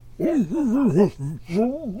I'm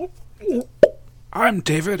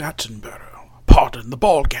David Attenborough. Pardon the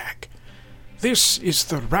ball gag. This is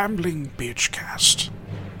the Rambling Beachcast.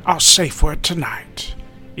 Our safe word tonight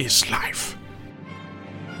is life.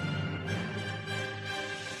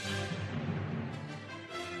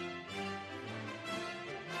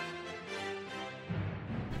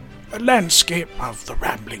 The landscape of the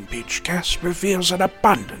Rambling Beachcast reveals an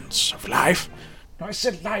abundance of life. I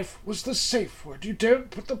said life was the safe word. You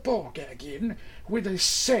don't put the ball gag in. When they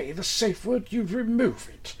say the safe word, you remove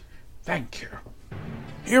it. Thank you.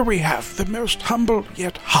 Here we have the most humble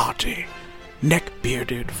yet hearty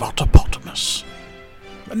neck-bearded Votopotamus.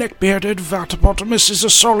 The neck-bearded Votopotamus is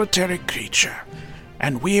a solitary creature,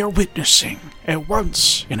 and we are witnessing a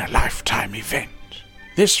once-in-a-lifetime event.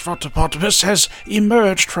 This Votopotamus has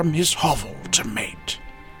emerged from his hovel to mate.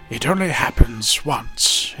 It only happens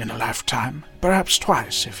once in a lifetime, perhaps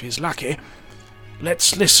twice if he's lucky.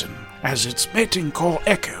 Let's listen as its mating call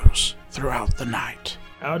echoes throughout the night.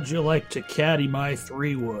 How'd you like to caddy my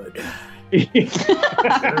 3-wood?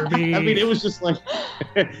 Derby. I mean, it was just like,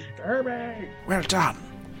 Derby. Well done.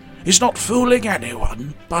 He's not fooling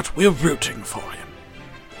anyone, but we're rooting for him.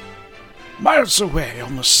 Miles away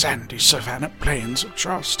on the sandy savannah plains of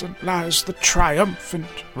Charleston lies the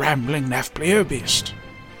triumphant, rambling Nephbliobeast.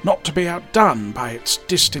 Not to be outdone by its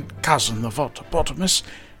distant cousin the Votopotamus,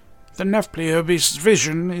 the Nephbliobeast's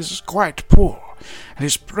vision is quite poor, and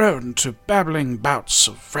is prone to babbling bouts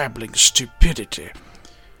of rambling stupidity.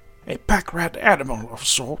 A pack-rat animal of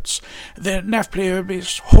sorts, the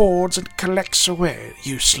Nephbliobeast hoards and collects away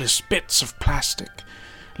useless bits of plastic,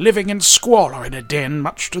 living in squalor in a den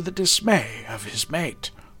much to the dismay of his mate.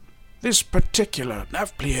 This particular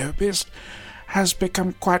Nephbliobeast has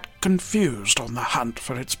become quite confused on the hunt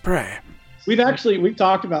for its prey. We've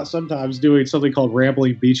talked about sometimes doing something called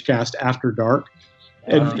Rambling Beachcast After Dark.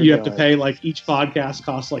 And you have to pay, like, each podcast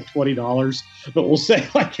costs like $20, but we'll say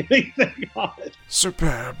like anything on it.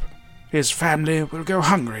 Superb. His family will go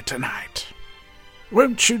hungry tonight.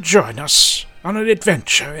 Won't you join us on an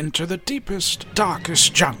adventure into the deepest,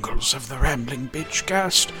 darkest jungles of the Rambling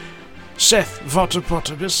Beachcast? Seth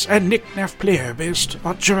Votopotamus and Nick Nephbliobeast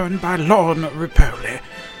are joined by Lorne Ripoli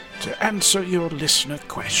to answer your listener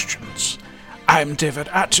questions. I'm David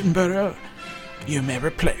Attenborough. You may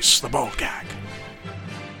replace the ball gag.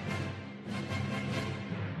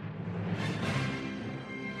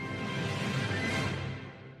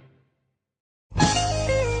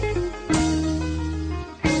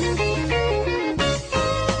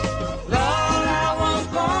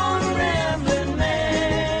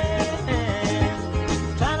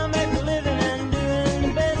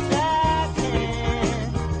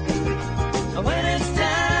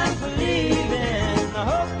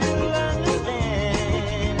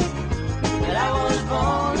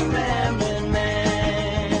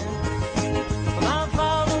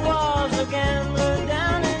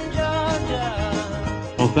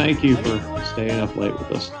 Thank you for staying up late with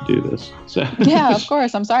us to do this. So. Yeah, of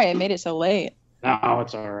course. I'm sorry I made it so late. No,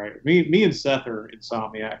 it's all right. Me and Seth are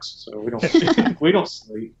insomniacs, so we don't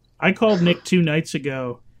sleep. I called Nick 2 nights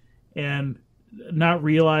ago, and not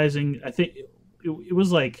realizing, I think it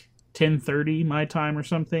was like 10:30 my time or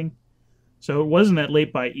something. So it wasn't that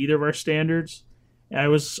late by either of our standards. I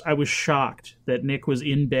was shocked that Nick was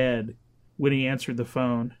in bed when he answered the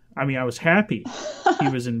phone. I mean, I was happy he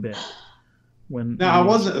was in bed. I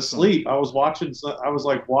wasn't asleep. I was watching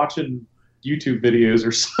YouTube videos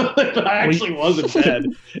or something. But I actually was in bed.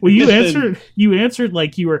 Well, you answered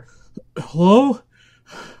like you were, hello?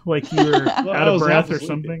 Like you were out of breath or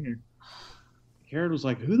something? Or... Karen was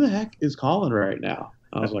like, who the heck is calling right now?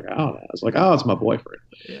 I was like, I don't know. I was like, oh, it's my boyfriend.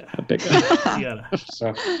 Yeah. I pick up.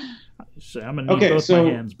 So I'm going to need both my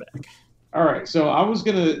hands back. All right. So I was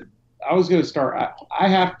gonna start. I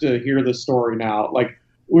have to hear this story now. Like,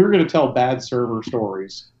 we're going to tell bad server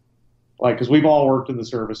stories, like, because we've all worked in the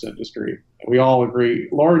service industry. And we all agree.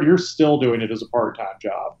 Lauren, you're still doing it as a part-time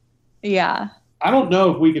job. Yeah. I don't know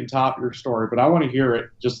if we can top your story, but I want to hear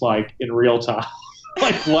it just like in real time.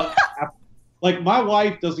 Like what happened. Like, my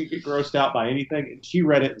wife doesn't get grossed out by anything, and she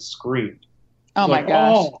read it and screamed. Oh, my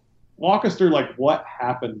gosh. Walk us through, like, what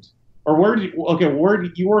happened. Or where did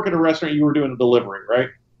you work at a restaurant, you were doing a delivery, right?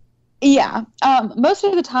 Yeah. Most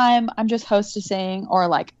of the time I'm just hostessing or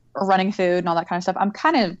like running food and all that kind of stuff. I'm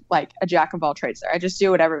kind of like a jack of all trades there. I just do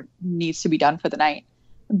whatever needs to be done for the night.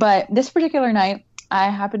 But this particular night I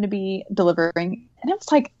happened to be delivering, and it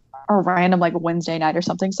was like a random like Wednesday night or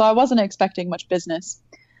something. So I wasn't expecting much business,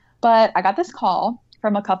 but I got this call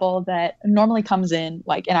from a couple that normally comes in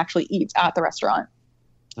like and actually eats at the restaurant.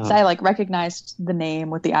 So I like recognized the name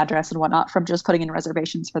with the address and whatnot from just putting in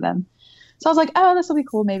reservations for them. So I was like, oh, this will be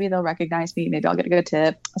cool. Maybe they'll recognize me. Maybe I'll get a good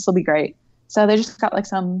tip. This will be great. So they just got like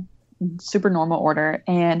some super normal order,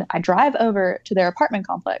 and I drive over to their apartment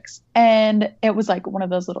complex, and it was like one of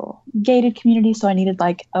those little gated communities. So I needed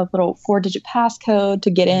like a little 4-digit passcode to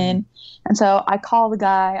get in. And so I call the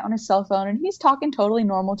guy on his cell phone, and he's talking totally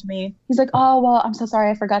normal to me. He's like, oh, well, I'm so sorry.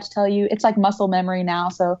 I forgot to tell you. It's like muscle memory now.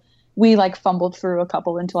 So we like fumbled through a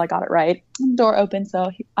couple until I got it right. Door open. So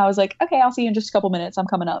I was like, okay, I'll see you in just a couple minutes. I'm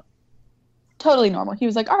coming up. Totally normal. He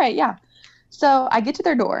was like, all right, yeah. So I get to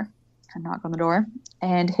their door. I knock on the door,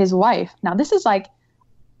 and his wife. Now, this is like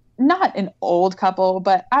not an old couple,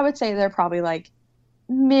 but I would say they're probably like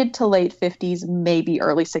mid to late 50s, maybe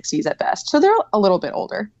early 60s at best. So they're a little bit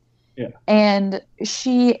older. Yeah. And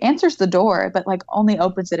she answers the door, but like only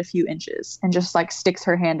opens it a few inches and just like sticks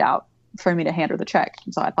her hand out for me to hand her the check.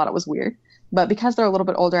 And so I thought it was weird. But because they're a little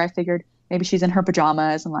bit older, I figured maybe she's in her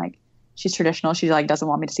pajamas and like she's traditional. She like doesn't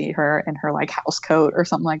want me to see her in her like house coat or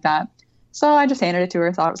something like that. So I just handed it to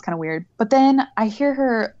her, thought it was kind of weird. But then I hear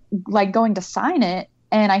her like going to sign it,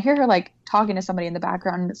 and I hear her like talking to somebody in the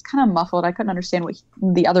background, and it's kind of muffled. I couldn't understand what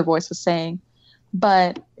the other voice was saying.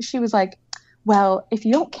 But she was like, well, if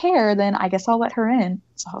you don't care, then I guess I'll let her in.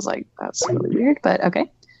 So I was like, that's really weird, but okay.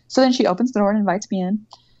 So then she opens the door and invites me in.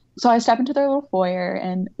 So I step into their little foyer,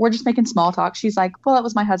 and we're just making small talk. She's like, well, it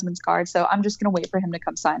was my husband's card, so I'm just going to wait for him to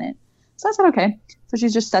come sign it. So I said, okay. So she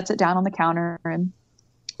just sets it down on the counter, and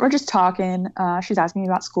we're just talking. She's asking me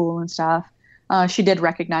about school and stuff. She did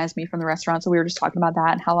recognize me from the restaurant, so we were just talking about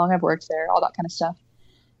that and how long I've worked there, all that kind of stuff.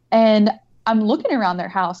 And I'm looking around their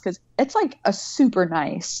house because it's like a super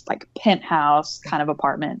nice, like penthouse kind of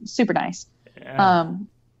apartment, super nice. Yeah.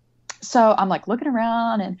 So I'm like looking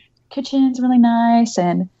around, and kitchen's really nice,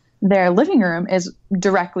 and their living room is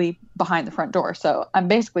directly behind the front door. So I'm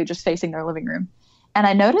basically just facing their living room. And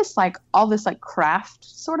I noticed like all this like craft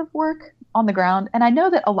sort of work on the ground. And I know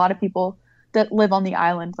that a lot of people that live on the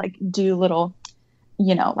island like do little,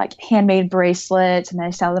 you know, like handmade bracelets, and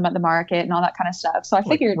they sell them at the market and all that kind of stuff. So I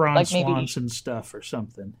figured Ron like maybe Swanson stuff or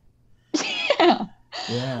something. yeah.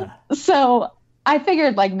 Yeah. So I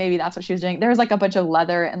figured like maybe that's what she was doing. There was like a bunch of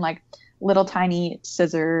leather and like little tiny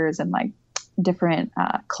scissors and like different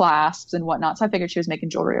clasps and whatnot. So I figured she was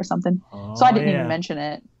making jewelry or something. So I didn't even mention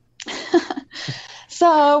it.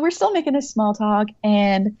 So we're still making this small talk,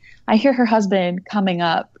 and I hear her husband coming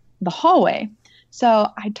up the hallway. So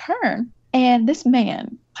I turn, and this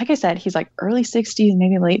man, like I said, he's like early 60s,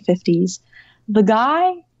 maybe late 50s. The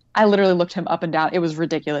guy, I literally looked him up and down. It was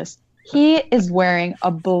ridiculous. He is wearing a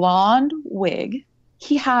blonde wig.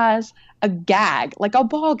 He has a gag, like a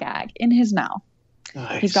ball gag, in his mouth.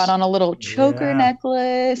 Nice. He's got on a little choker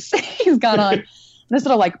necklace. He's got on this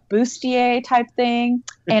little like bustier type thing,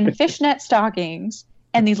 and fishnet stockings,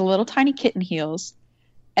 and these little tiny kitten heels,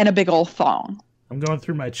 and a big old thong. I'm going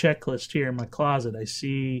through my checklist here in my closet. I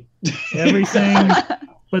see everything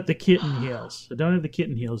but the kitten heels. I don't have the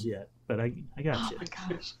kitten heels yet, but I got you. Oh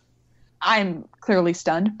my gosh. I'm clearly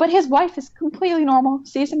stunned. But his wife is completely normal,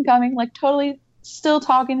 sees him coming, like totally still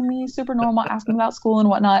talking to me, super normal, asking about school and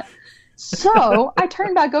whatnot. So I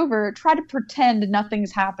turn back over, try to pretend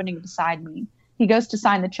nothing's happening beside me. He goes to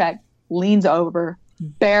sign the check, leans over,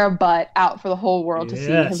 bare butt out for the whole world to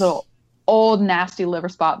see his little old nasty liver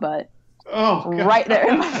spot butt. Oh, God. Right there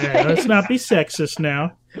in my face. Let's not be sexist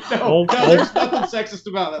now. No, there's nothing sexist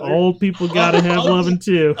about that. Old people gotta have loving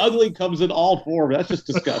too. Ugly comes in all forms. That's just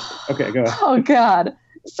disgusting. Okay, go ahead. Oh God.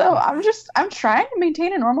 So I'm trying to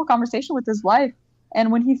maintain a normal conversation with his wife.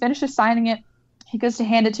 And when he finishes signing it, he goes to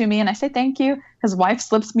hand it to me, and I say thank you. His wife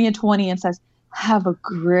slips me a 20 and says, have a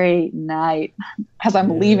great night. As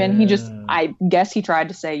I'm leaving, he just, I guess he tried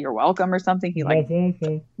to say you're welcome or something. He like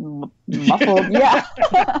muffled,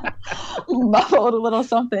 muffled a little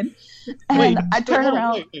something. And I turn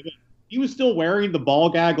around. Wait. He was still wearing the ball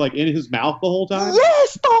gag like in his mouth the whole time?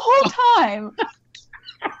 Yes, the whole time.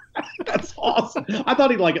 That's awesome. I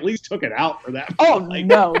thought he like at least took it out for that. Oh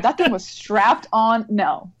no, that thing was strapped on.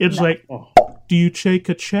 No. It's no. like, do you take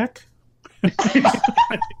a check?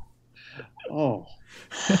 Oh.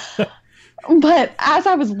 But as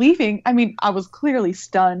I was leaving, I mean, I was clearly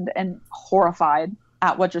stunned and horrified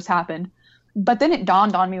at what just happened. But then it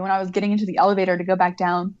dawned on me when I was getting into the elevator to go back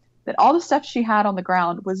down that all the stuff she had on the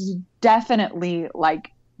ground was definitely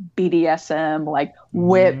like BDSM, like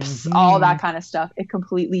whips, all that kind of stuff. It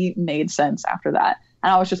completely made sense after that.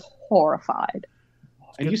 And I was just horrified.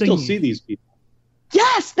 And you still see these people?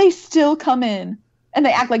 Yes, they still come in and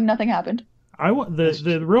they act like nothing happened.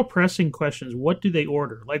 The real pressing question is, what do they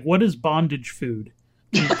order? Like, what is bondage food?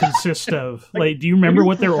 consist of? Like, do you remember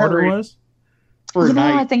what their order was? For a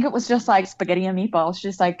night. I think it was just like spaghetti and meatballs,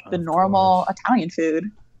 just like the normal Italian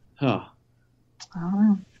food. Huh. I don't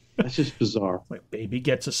know. That's just bizarre. Like, baby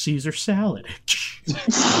gets a Caesar salad.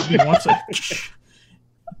 He wants a.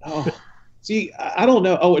 Oh, see, I don't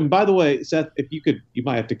know. Oh, and by the way, Seth, if you could, you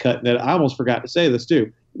might have to cut that. I almost forgot to say this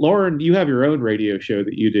too. Lauren, you have your own radio show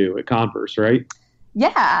that you do at Converse, right?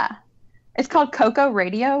 Yeah. It's called Coco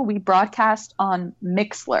Radio. We broadcast on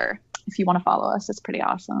Mixler. If you want to follow us, it's pretty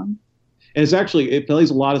awesome. And it plays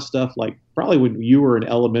a lot of stuff like probably when you were in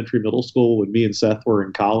elementary, middle school, when me and Seth were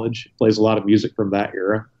in college. It plays a lot of music from that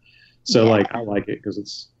era. So Yeah. like, I like it because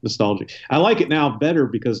it's nostalgic. I like it now better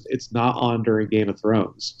because it's not on during Game of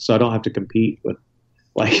Thrones. So I don't have to compete with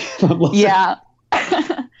like, if I'm listening. Yeah.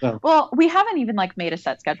 So- Well, we haven't even like made a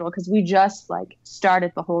set schedule because we just like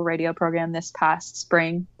started the whole radio program this past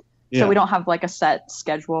spring. Yeah. So we don't have like a set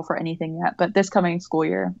schedule for anything yet. But this coming school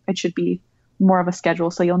year, it should be more of a schedule.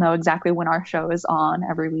 So you'll know exactly when our show is on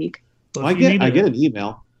every week. Well, I if you get need an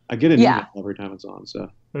email. I get an Yeah. email every time it's on. So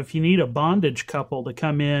if you need a bondage couple to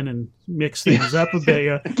come in and mix things up a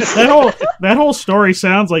bit, that whole story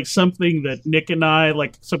sounds like something that Nick and I,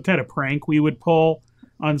 like some kind of prank we would pull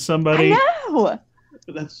on somebody. I know.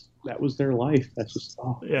 but that was their life. That's just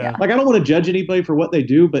Yeah. like I don't want to judge anybody for what they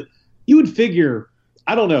do, but you would figure.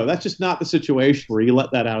 I don't know. That's just not the situation where you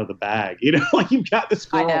let that out of the bag. You know, like you've got this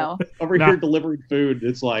I girl know. over Not- here delivering food.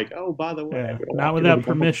 It's like, oh, by the way, Yeah, we don't not want you to without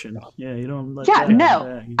become- permission. Yeah, you don't. Let Yeah, that no.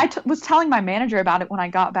 happen. I was telling my manager about it when I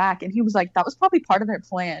got back, and he was like, that was probably part of their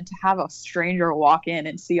plan to have a stranger walk in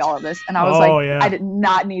and see all of this. And I was Oh, like, yeah. I did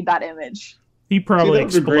not need that image. He probably that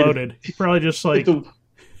would've been great if- exploded. He probably just like. If the,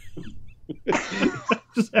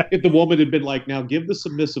 just- if the woman had been like, now give the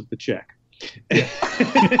submissive the check.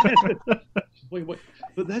 Wait,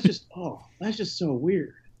 but that's just so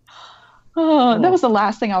weird. Oh, that was the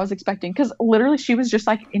last thing I was expecting because literally she was just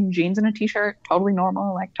like in jeans and a t-shirt, totally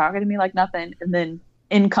normal, like talking to me like nothing. And then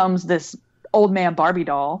in comes this old man Barbie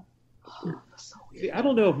doll. See, I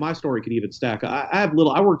don't know if my story could even stack. I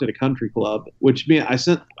worked at a country club, which meant I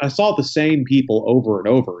saw the same people over and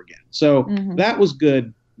over again. So Mhm. that was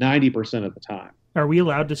good 90% of the time. Are we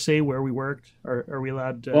allowed to say where we worked? Or are we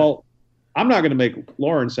allowed to? Well, I'm not going to make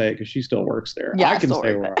Lauren say it because she still works there. Yeah, I can still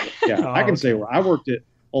say work where. Oh, I can say okay. where I worked at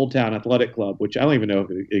Old Town Athletic Club, which I don't even know if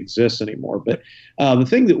it exists anymore. But the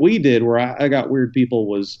thing that we did where I got weird people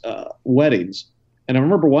was weddings. And I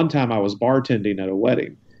remember one time I was bartending at a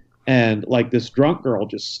wedding, and like this drunk girl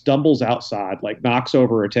just stumbles outside, like knocks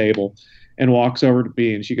over a table, and walks over to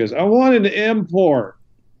me, and she goes, "I want an import."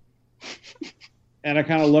 And I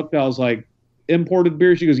kind of looked. I was like, "Imported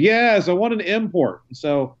beer?" She goes, "Yes, I want an import." And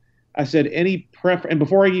so I said, "Any preference?" And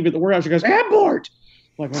before I even get the word out, she goes, "Import!"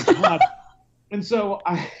 I'm like, "Oh God!" And so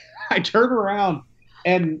I turn around,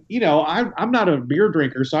 and you know, I'm not a beer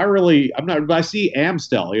drinker, so I'm not. But I see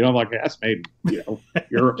Amstel, you know, I'm like, that's made in,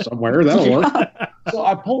 Europe somewhere. That'll work. So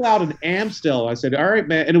I pull out an Amstel. I said, "All right,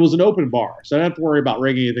 man," and it was an open bar, so I didn't have to worry about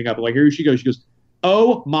ringing anything up. Like, here she goes. She goes,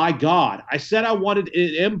 "Oh my God! I said I wanted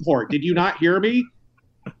an import. Did you not hear me?"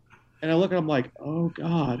 And I look, and I'm like, "Oh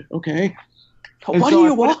God, okay." And What so do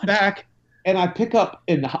you I put want? it back, and I pick up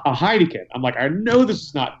a Heineken. I'm like, I know this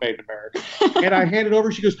is not made in America. And I hand it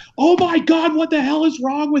over. She goes, "Oh my God, what the hell is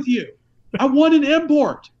wrong with you? I want an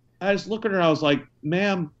import." I just look at her. I was like,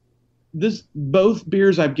 "Ma'am, both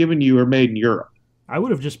beers I've given you are made in Europe." I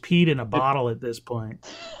would have just peed in a bottle at this point.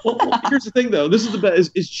 Well, here's the thing, though. This is the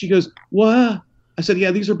best. Is she goes, "What?" I said,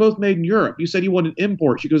 "Yeah, these are both made in Europe. You said you want an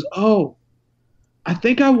import." She goes, "Oh, I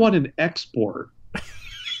think I want an export."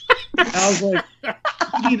 I was like,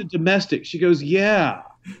 "You need a domestic." She goes, "Yeah."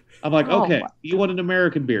 I'm like, Oh, "Okay, my you want an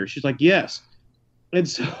American beer?" She's like, "Yes." And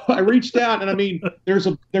so I reached down, and I mean, there's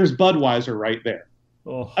Budweiser right there.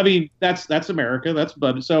 Oh, I mean, that's America. That's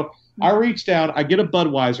Bud. So I reach down, I get a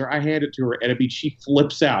Budweiser, I hand it to her, and I mean, she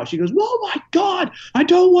flips out. She goes, "Oh my God, I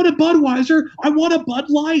don't want a Budweiser. I want a Bud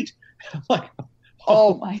Light." I'm like,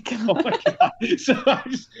 Oh my oh God. my God. So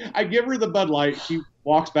I give her the Bud Light. She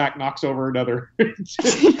walks back, knocks over another.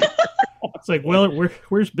 it's like, well,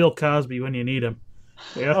 where's Bill Cosby when you need him?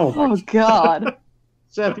 Yeah. Oh, Oh God.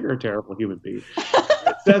 Seth, you're a terrible human being.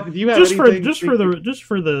 Seth, do you have just for anything?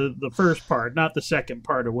 the first part, not the second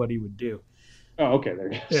part of what he would do. Oh, okay,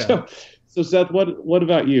 there you go. Yeah. So Seth, what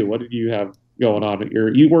about you? What did you have going on at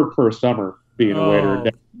you worked for a summer being a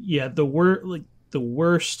waiter? Yeah, the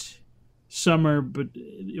worst summer, but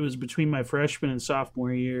it was between my freshman and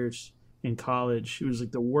sophomore years in college. It was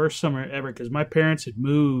like the worst summer ever because my parents had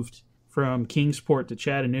moved from Kingsport to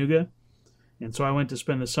Chattanooga, and so I went to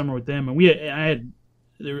spend the summer with them. And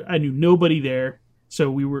I knew nobody there. So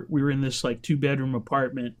we were in this like 2-bedroom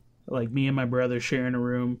apartment, like me and my brother sharing a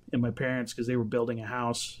room, and my parents because they were building a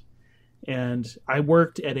house. And I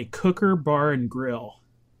worked at a cooker bar and grill.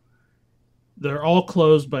 They're all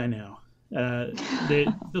closed by now.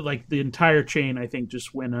 Like the entire chain, I think,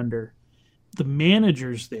 just went under. The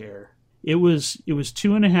managers there, it was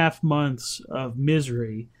 2.5 months of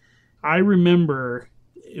misery. I remember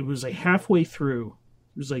it was like halfway through.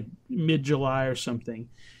 It was like mid-July or something.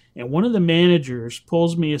 And one of the managers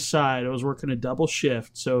pulls me aside. I was working a double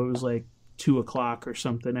shift, so it was like 2 o'clock or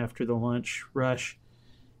something after the lunch rush.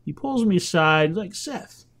 He pulls me aside. He's like,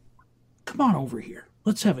 Seth, come on over here.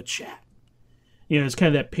 Let's have a chat. You know, it's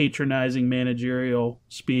kind of that patronizing managerial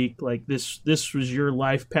speak. Like this was your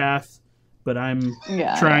life path, but I'm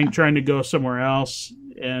trying to go somewhere else.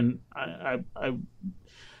 And I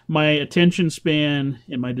my attention span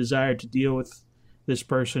and my desire to deal with this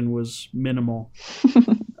person was minimal.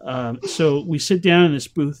 So we sit down in this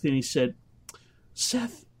booth, and he said,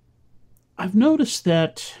 Seth, I've noticed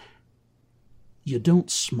that you don't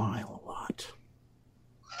smile a lot.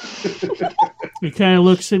 He kind of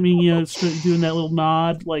looks at me, you know, doing that little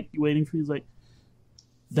nod, like waiting for me. He's like,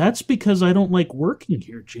 that's because I don't like working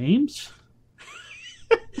here, James.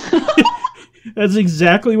 That's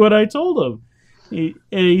exactly what I told him.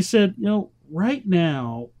 He said, you know, right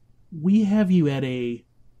now we have you at a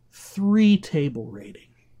 3 table rating.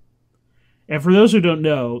 And for those who don't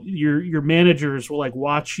know, your managers will like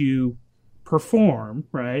watch you perform,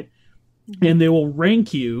 right? And they will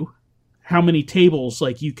rank you how many tables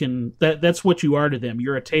like you can that's what you are to them.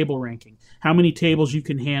 You're a table ranking. How many tables you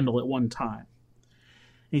can handle at one time.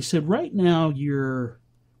 And he said, right now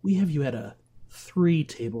we have you at a 3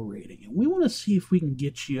 table rating, and we want to see if we can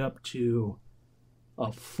get you up to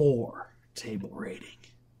a 4 table rating.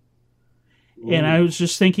 Ooh. And I was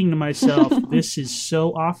just thinking to myself, this is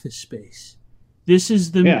so Office Space. This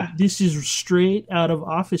is straight out of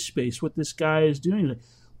Office Space what this guy is doing. Like,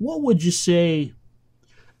 what would you say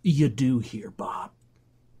you do here, Bob?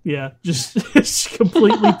 Yeah, just it's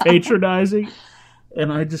completely patronizing.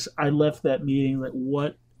 And I left that meeting like,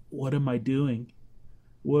 what am I doing?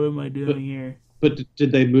 What am I doing here? But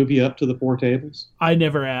did they move you up to the 4 tables? I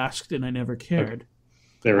never asked, and I never cared.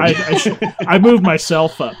 Okay. I moved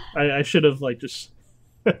myself up. I should have like just.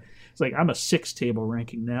 It's like I'm a 6 table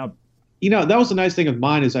ranking now. You know, that was the nice thing of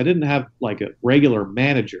mine is I didn't have like a regular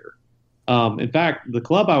manager. In fact, the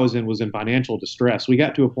club I was in financial distress. We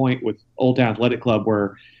got to a point with Old Town Athletic Club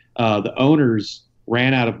where the owners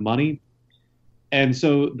ran out of money, and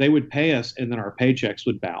so they would pay us, and then our paychecks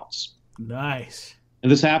would bounce. Nice.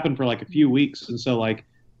 And this happened for like a few weeks, and so like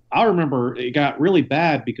I remember it got really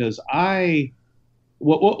bad because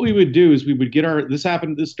what we would do is we would get this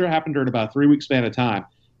happened during about a 3-week span of time.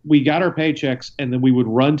 We got our paychecks, and then we would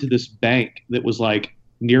run to this bank that was like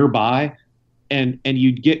nearby, and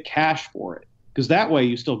you'd get cash for it because that way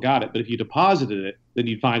you still got it. But if you deposited it, then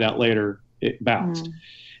you'd find out later it bounced.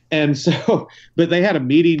 And so, but they had a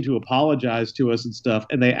meeting to apologize to us and stuff,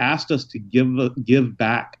 and they asked us to give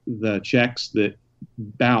back the checks that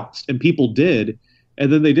bounced, and people did,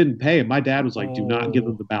 and then they didn't pay. And my dad was like, "Do not give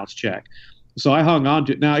them the bounce check." So I hung on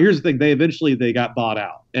to it. Now, here's the thing: they got bought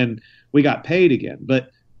out, and we got paid again. But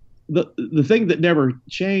the thing that never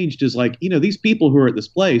changed is like, you know, these people who are at this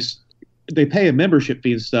place, they pay a membership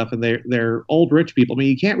fee and stuff, and they're old rich people. I mean,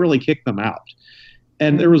 you can't really kick them out.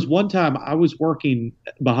 And there was one time I was working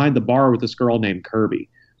behind the bar with this girl named Kirby.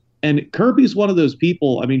 And Kirby's one of those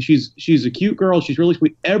people. I mean, she's a cute girl. She's really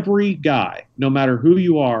sweet. Every guy, no matter who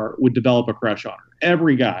you are, would develop a crush on her.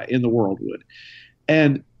 Every guy in the world would.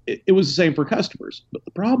 And it was the same for customers. But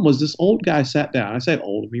the problem was this old guy sat down. I say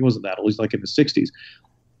old. I mean, he wasn't that old. He's like in his 60s.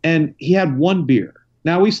 And he had 1 beer.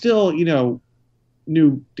 Now, we still, you know,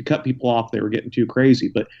 knew to cut people off. They were getting too crazy.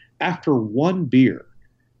 But after 1 beer,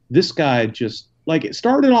 this guy just, like, it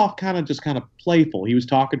started off kind of playful. He was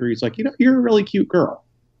talking to her. He's like, you know, you're a really cute girl.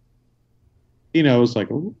 You know, it was like,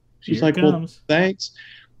 oh, she's Here like, well, thanks.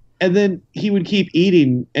 And then he would keep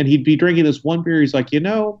eating, and he'd be drinking this 1 beer. He's like, you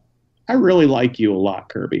know, I really like you a lot,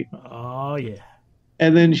 Kirby. Oh, yeah.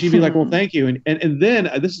 And then she'd be like, well, thank you. And then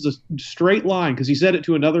this is a straight line because he said it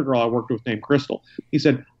to another girl I worked with named Crystal. He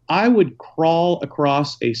said, I would crawl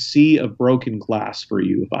across a sea of broken glass for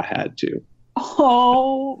you if I had to.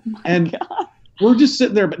 Oh, my God. We're just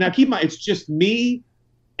sitting there. But now keep in mind, it's just me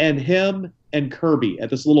and him and Kirby at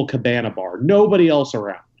this little cabana bar. Nobody else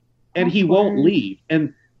around. And he won't leave.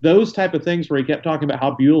 And those type of things where he kept talking about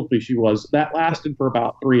how beautiful she was, that lasted for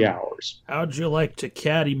about 3 hours. How'd you like to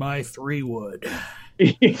caddy my 3-wood?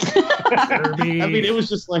 Kirby. I mean, it was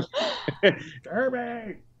just like...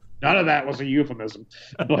 Kirby! None of that was a euphemism,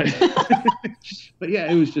 but but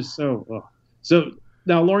yeah, it was just so. So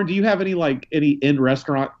now, Lauren, do you have any in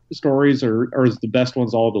restaurant stories, or is the best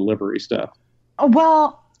ones all delivery stuff?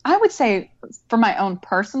 Well, I would say for my own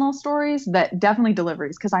personal stories that definitely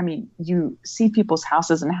deliveries, because I mean, you see people's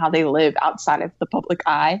houses and how they live outside of the public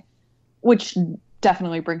eye, which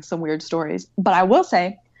definitely brings some weird stories. But I will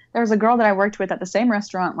say there was a girl that I worked with at the same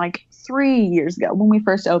restaurant like 3 years ago when we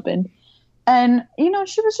first opened. And,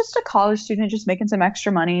 she was just a college student, just making some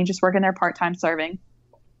extra money, just working there part-time serving.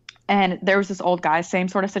 And there was this old guy, same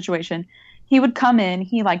sort of situation. He would come in,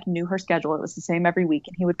 he knew her schedule. It was the same every week.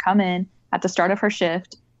 And he would come in at the start of her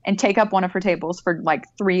shift and take up one of her tables for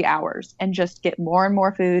 3 hours and just get more and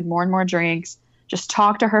more food, more and more drinks, just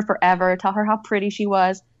talk to her forever, tell her how pretty she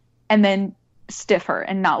was, and then stiff her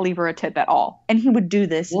and not leave her a tip at all. And he would do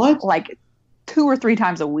this 2 or 3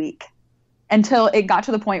 times a week until it got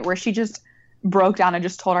to the point where she just broke down and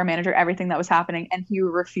just told our manager everything that was happening, and he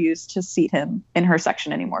refused to seat him in her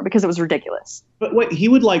section anymore because it was ridiculous. But wait, he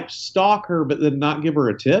would stalk her but then not give her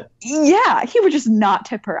a tip? Yeah, he would just not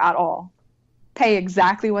tip her at all. Pay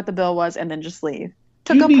exactly what the bill was and then just leave.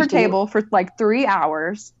 Took up her table for 3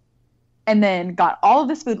 hours and then got all of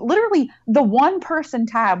this food. Literally, the one person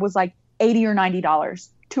tab was $80 or $90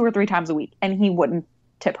 2 or 3 times a week, and he wouldn't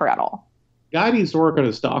tip her at all. Guy needs to work on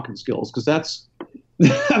his stalking skills because that's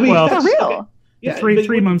for real. Yeah,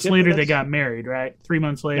 three months later they got married, right? 3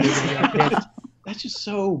 months later they got married. That's just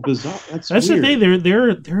so bizarre. That's weird. The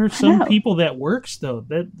thing. There are some know. people that works though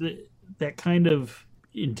that kind of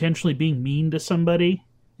intentionally being mean to somebody,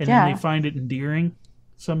 and then they find it endearing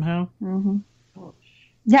somehow. Mm-hmm.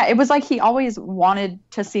 Yeah, it was he always wanted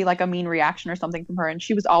to see a mean reaction or something from her, and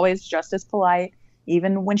she was always just as polite.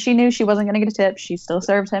 Even when she knew she wasn't going to get a tip, she still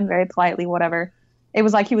served him very politely, whatever. It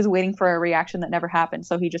was he was waiting for a reaction that never happened,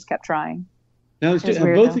 so he just kept trying. Now,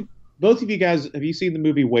 both of you guys, have you seen the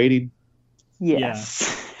movie Waiting?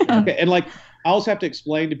 Yes. Yeah. Okay, and I also have to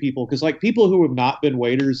explain to people, because people who have not been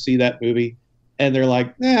waiters see that movie, and they're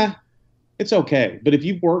like, nah, it's okay. But if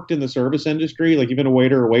you've worked in the service industry, you've been a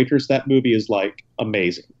waiter or waitress, that movie is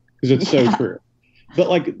amazing, because it's so true.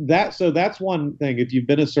 But so that's one thing if you've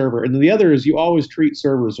been a server. And then the other is you always treat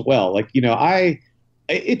servers well.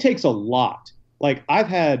 It takes a lot. I've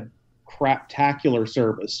had craptacular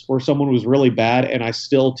service where someone was really bad and I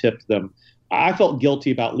still tipped them. I felt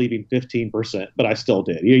guilty about leaving 15%, but I still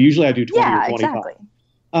did. Usually I do 20 or 25. Exactly.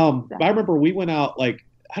 But I remember we went out,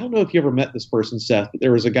 I don't know if you ever met this person, Seth, but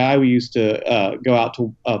there was a guy we used to go out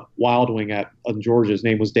to Wild Wing at in Georgia. His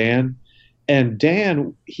name was Dan. And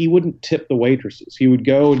Dan, he wouldn't tip the waitresses. He would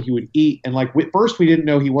go and he would eat. And at first we didn't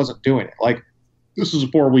know he wasn't doing it. This was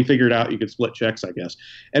before we figured out you could split checks, I guess.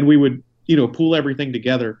 And we would, pool everything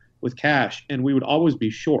together with cash, and we would always be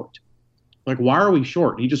short. Why are we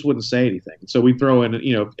short? And he just wouldn't say anything. So we'd throw in,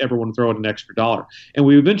 everyone throw in an extra $1. And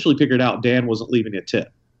we eventually figured out Dan wasn't leaving a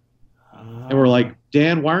tip. And we're like,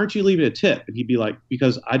 Dan, why aren't you leaving a tip? And he'd be like,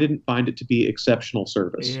 because I didn't find it to be exceptional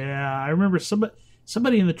service. Yeah, I remember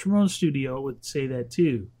somebody in the Tremone studio would say that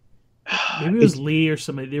too. Maybe it was Lee or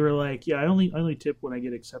somebody. They were like, yeah, I only tip when I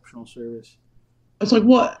get exceptional service. It's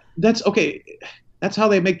what? That's okay. That's how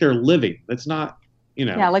they make their living. That's not,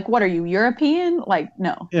 Yeah, what are you, European?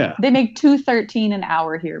 No. Yeah. They make $2.13 an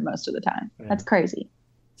hour here most of the time. Yeah. That's crazy.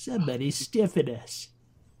 Somebody's stiffing us.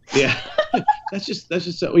 Yeah. that's just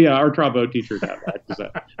so, yeah, our trombone teacher had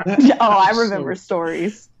that. I remember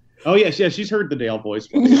stories. Oh, yes, she's heard the Dale voice.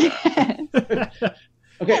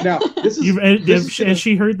 Okay, now, has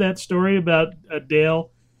she heard that story about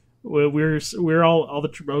Dale? We're all the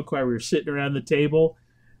trombone choir. We were sitting around the table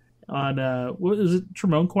on what was it,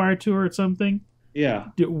 trombone choir tour or something? Yeah.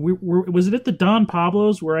 Was it at the Don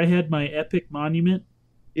Pablo's where I had my epic monument?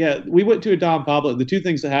 Yeah, we went to a Don Pablo. The two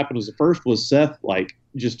things that happened was the first was Seth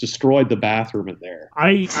just destroyed the bathroom in there.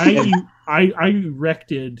 I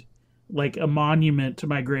erected a monument to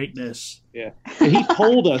my greatness. Yeah. And he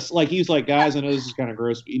told us, he's like, guys, I know this is kind of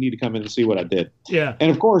gross, but you need to come in and see what I did. Yeah. And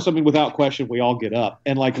of course, without question, we all get up.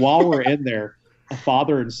 And while we're in there, a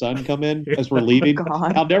father and son come in as we're leaving.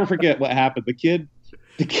 Oh, I'll never forget what happened. The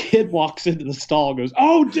kid walks into the stall and goes,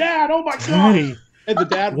 "Oh, Dad, oh my Daddy. God." And the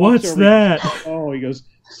dad walks over. What's that? Oh, he goes,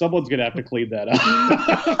 someone's going to have to clean that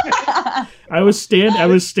up. I was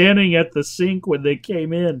standing at the sink when they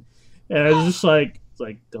came in, and I was just like,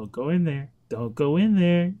 don't go in there. Don't go in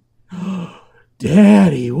there.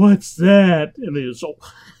 Daddy, what's that? And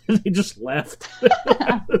they just left.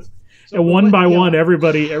 And one by one,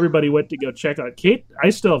 everybody went to go check out Kate. I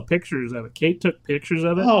still have pictures of it. Kate took pictures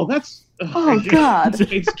of it. Oh, that's Oh God.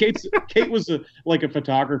 Kate was a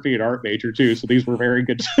photography and art major too, so these were very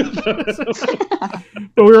good.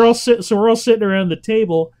 But we're all sitting around the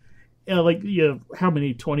table, how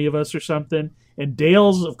many, 20 of us or something. And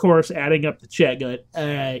Dale's, of course, adding up the check, going, all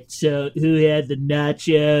right, so who had the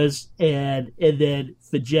nachos and then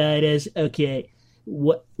vaginas? Okay,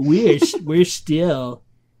 we're still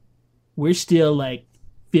like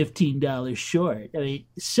 $15 short. I mean,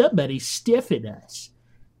 somebody's stiffing us.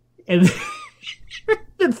 And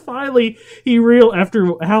then finally,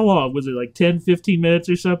 after how long? Was it like 10, 15 minutes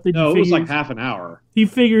or something? No, it was like half an hour. He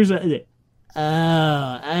figures out,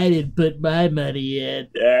 I didn't put my money in.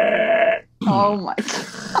 Oh my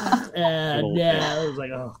God. No. I was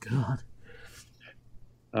like, oh God.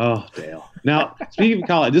 Oh, Dale. Now, speaking of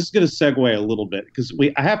college, this is going to segue a little bit because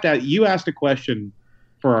you asked a question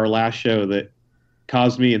for our last show that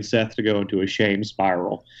caused me and Seth to go into a shame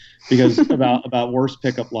spiral because about worst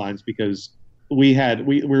pickup lines because we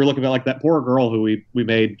were looking at like that poor girl who we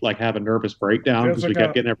made like have a nervous breakdown because we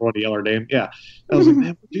kept getting everyone to yell her name. Yeah. I was like,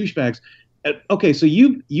 man, we're douchebags. Okay, so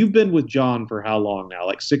you've been with John for how long now?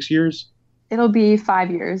 Like 6 years? It'll be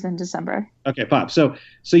 5 years in December. Okay, 5. So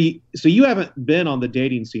you haven't been on the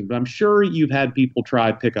dating scene, but I'm sure you've had people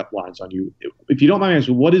try pickup lines on you. If you don't mind me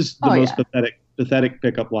asking, what is the most pathetic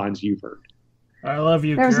pickup lines you've heard? I love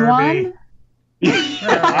you, There's Kirby. one.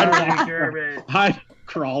 I'd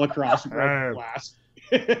crawl across the glass.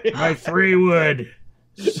 My 3-wood.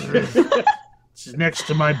 It's next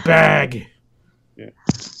to my bag. Yeah.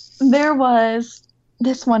 There was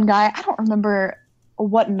this one guy. I don't remember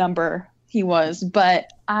what number he was, but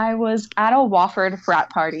I was at a Wofford frat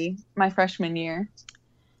party my freshman year,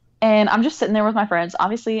 and I'm just sitting there with my friends.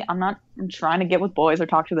 Obviously, I'm not trying to get with boys or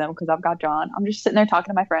talk to them because I've got John. I'm just sitting there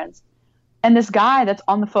talking to my friends, and this guy that's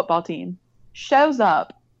on the football team shows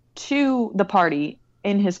up to the party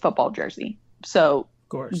in his football jersey. So, of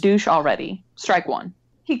course, douche already. Strike one.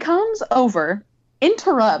 He comes over,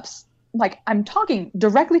 interrupts. Like, I'm talking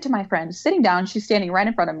directly to my friend, sitting down. She's standing right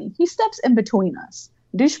in front of me. He steps in between us.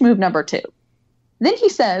 Douche move number 2. Then he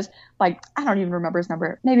says, like, I don't even remember his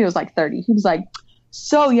number. Maybe it was like 30. He was like,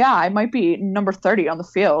 so yeah, I might be number 30 on the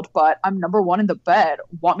field, but I'm number 1 in the bed.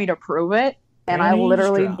 Want me to prove it? And I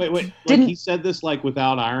literally wait. Like he said this like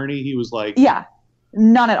without irony. He was like, yeah,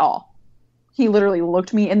 none at all. He literally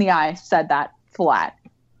looked me in the eye, said that flat.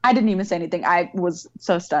 I didn't even say anything. I was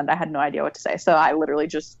so stunned. I had no idea what to say. So I literally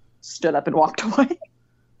just stood up and walked away.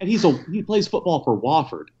 And he plays football for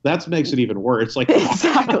Wofford. That makes it even worse. Like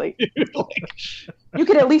exactly. You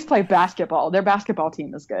could at least play basketball. Their basketball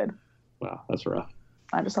team is good. Wow, that's rough.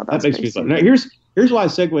 I just thought that makes me fun. Now here's why I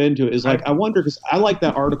segue into it is like I wonder because I like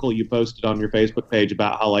that article you posted on your Facebook page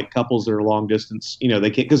about how like couples that are long distance, they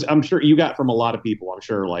can't because I'm sure you got from a lot of people. I'm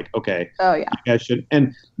sure like okay, oh yeah, you guys should,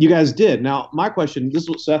 and you guys did. Now my question, this is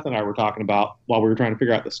what Seth and I were talking about while we were trying to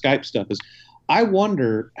figure out the Skype stuff is. I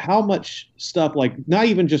wonder how much stuff, like not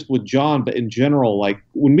even just with John, but in general, like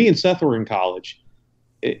when me and Seth were in college,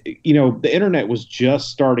 the internet was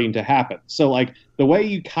just starting to happen. So like the way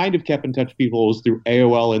you kind of kept in touch with people was through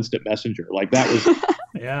AOL Instant Messenger. Like that was,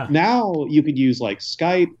 yeah. Now you could use like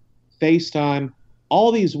Skype, FaceTime,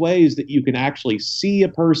 all these ways that you can actually see a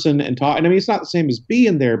person and talk. And I mean, it's not the same as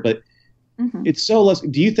being there, but it's so less.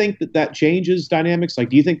 Do you think that changes dynamics? Like,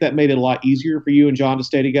 do you think that made it a lot easier for you and John to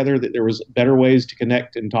stay together, that there was better ways to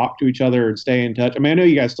connect and talk to each other and stay in touch? I mean, I know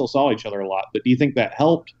you guys still saw each other a lot, but do you think that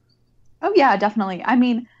helped? Oh, yeah, definitely. I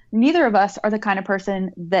mean, neither of us are the kind of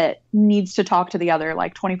person that needs to talk to the other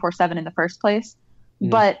like 24/7 in the first place.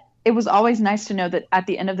 But it was always nice to know that at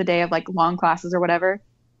the end of the day of like long classes or whatever,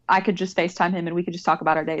 I could just FaceTime him and we could just talk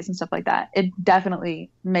about our days and stuff like that. It definitely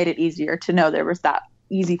made it easier to know there was that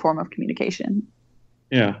easy form of communication.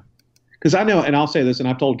 Yeah. Because I know, and I'll say this, and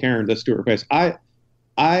I've told Karen this to her face. I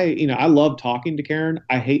love talking to Karen.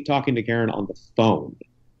 I hate talking to Karen on the phone,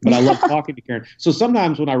 but I love talking to Karen. So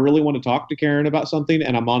sometimes when I really want to talk to Karen about something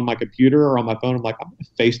and I'm on my computer or on my phone, I'm like, I'm going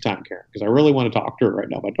to FaceTime Karen because I really want to talk to her right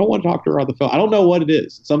now, but I don't want to talk to her on the phone. I don't know what it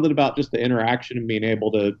is. It's something about just the interaction and being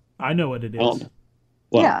able to. I know what it is.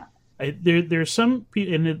 Well, yeah. There's some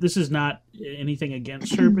people, and this is not anything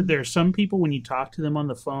against her, but there are some people when you talk to them on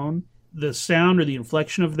the phone, the sound or the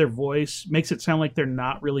inflection of their voice makes it sound like they're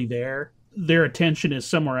not really there. Their attention is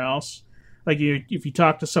somewhere else. Like if you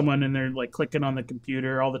talk to someone and they're like clicking on the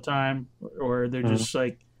computer all the time, or they're just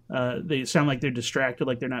like they sound like they're distracted,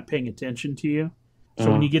 like they're not paying attention to you.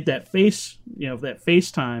 So when you get that that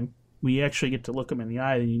FaceTime, when you actually get to look them in the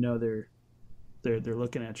eye, then you know they're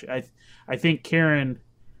looking at you. I think Karen,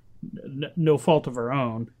 no fault of her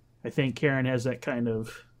own, I think Karen has that kind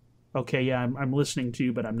of, okay, yeah, I'm listening to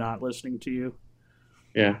you, but I'm not listening to you.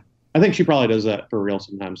 Yeah. I think she probably does that for real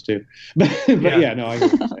sometimes too. But yeah, no, I hear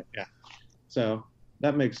what you're saying. Yeah. So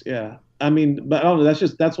that makes, yeah. I mean, but I don't know,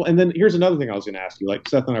 that's what, and then here's another thing I was going to ask you. Like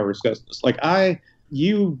Seth and I were discussing this. Like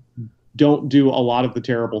you don't do a lot of the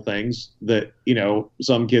terrible things that,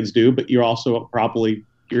 some kids do, but you're also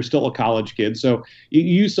you're still a college kid. So you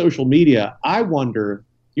use social media. I wonder,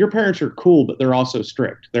 your parents are cool, but they're also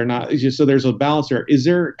strict. They're not, so there's a balance there. Is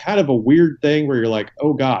there kind of a weird thing where you're like,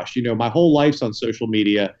 oh gosh, my whole life's on social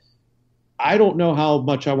media. I don't know how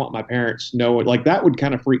much I want my parents to know it. Like that would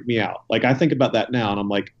kind of freak me out. Like I think about that now and I'm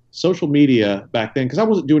like, social media back then, because I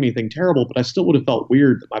wasn't doing anything terrible, but I still would have felt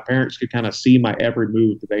weird that my parents could kind of see my every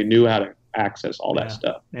move, that they knew how to access all that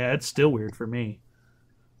stuff. Yeah, it's still weird for me.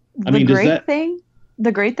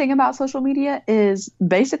 The great thing about social media is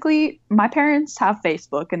basically my parents have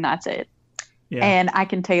Facebook and that's it. Yeah. And I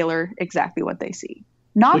can tailor exactly what they see.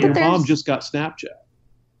 Not that your mom just got Snapchat.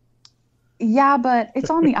 Yeah, but it's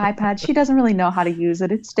on the iPad. She doesn't really know how to use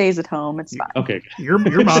it. It stays at home. It's fine. Okay. Your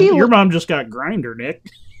mom just got Grindr, Nick.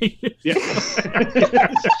 Yeah.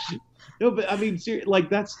 No, but I mean, like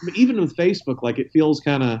that's even with Facebook. Like it feels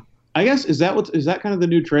kind of. I guess is that kind of the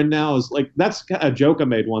new trend now? Is like that's a joke I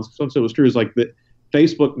made once. Once it was true. Is like that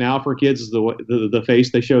Facebook now for kids is the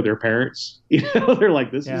face they show their parents. They're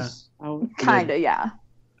like this is how. Kinda, yeah.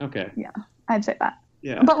 Okay. Yeah, I'd say that.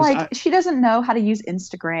 Yeah, but like she doesn't know how to use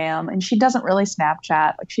Instagram and she doesn't really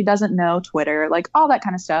Snapchat. Like she doesn't know Twitter, like all that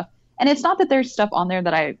kind of stuff. And it's not that there's stuff on there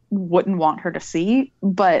that I wouldn't want her to see,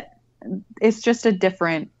 but it's just a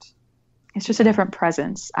different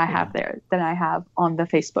presence I have there than I have on the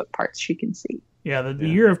Facebook parts she can see. Yeah, the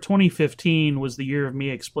year of 2015 was the year of me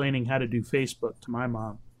explaining how to do Facebook to my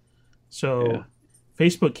mom. So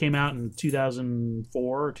Facebook came out in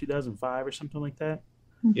 2004 or 2005 or something like that.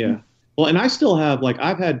 Mm-hmm. Yeah. Well, and I still have,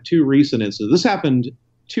 I've had two recent incidents. This happened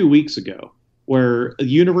 2 weeks ago where the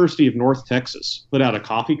University of North Texas put out a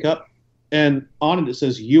coffee cup and on it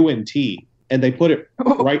says UNT and they put it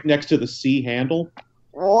right next to the C handle.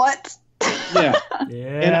 What? Yeah.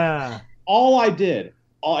 Yeah. And all I did,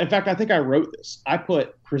 in fact, I think I wrote this. I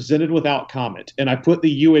put presented without comment and I put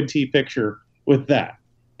the UNT picture with that.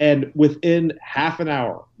 And within half an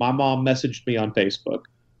hour, my mom messaged me on Facebook.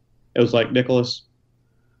 It was like, Nicholas,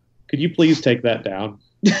 could you please take that down?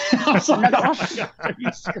 I was like, Nicholas, are you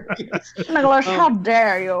serious? Nicholas, how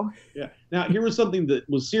dare you? Yeah. Now, here was something that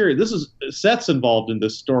was serious. This is Seth's involved in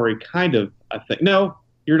this story, kind of, I think. No,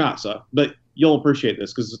 you're not, Seth, but you'll appreciate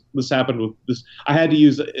this because this happened with this. I had to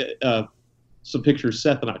use some pictures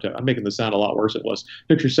Seth and I took. I'm making this sound a lot worse than it was.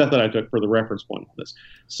 Pictures Seth and I took for the reference point on this.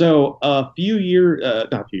 So not a few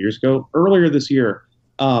years ago, earlier this year,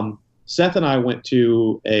 Seth and I went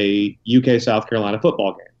to a UK-South Carolina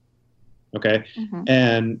football game. Okay. Mm-hmm.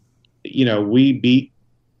 And, we beat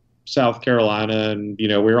South Carolina and, we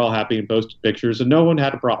were all happy and posted pictures and no one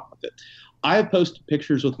had a problem with it. I have posted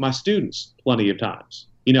pictures with my students plenty of times.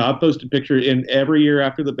 I've posted pictures in every year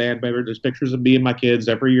after the band member. There's pictures of me and my kids.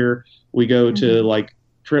 Every year we go to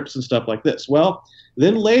trips and stuff like this. Well,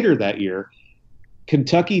 then later that year,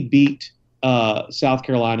 Kentucky beat South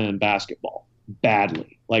Carolina in basketball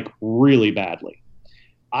badly, really badly.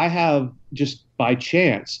 I have just by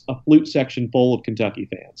chance a flute section full of Kentucky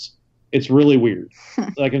fans. It's really weird.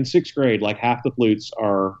 In sixth grade, half the flutes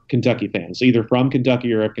are Kentucky fans, either from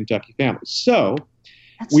Kentucky or of Kentucky families. So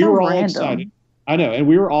we were all excited. I know, and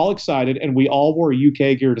we were all excited, and we all wore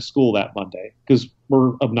UK gear to school that Monday because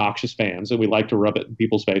we're obnoxious fans and we like to rub it in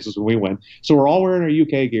people's faces when we win. So we're all wearing our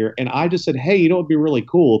UK gear, and I just said, hey, it'd be really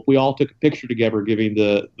cool if we all took a picture together giving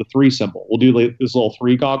the 3 symbol. We'll do this little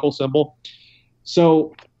 3 goggle symbol.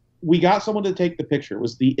 So we got someone to take the picture. It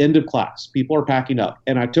was the end of class. People are packing up.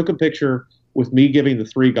 And I took a picture with me giving the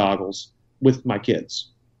 3 goggles with my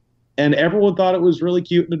kids. And everyone thought it was really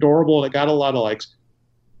cute and adorable, and it got a lot of likes.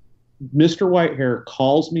 Mr. Whitehair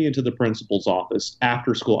calls me into the principal's office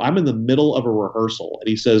after school. I'm in the middle of a rehearsal, and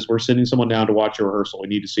he says, we're sending someone down to watch a rehearsal. We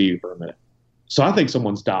need to see you for a minute. So I think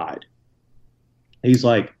someone's died. He's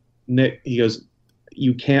like, Nick, he goes,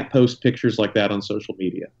 you can't post pictures like that on social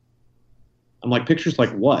media. I'm like, pictures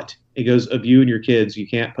like what? He goes, of you and your kids, you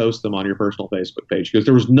can't post them on your personal Facebook page. He goes,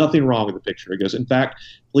 there was nothing wrong with the picture. He goes, in fact,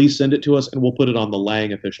 please send it to us and we'll put it on the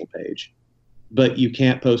Lang official page. But you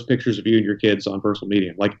can't post pictures of you and your kids on personal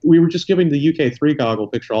media. We were just giving the UK 3 goggle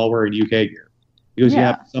picture all wearing UK gear. He goes,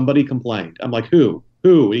 yeah, somebody complained. I'm like, who?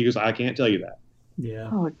 And he goes, I can't tell you that. Yeah.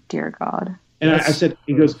 Oh, dear God. And I said,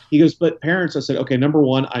 he goes, but parents, I said, okay, number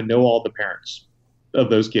one, I know all the parents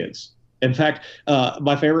of those kids. In fact,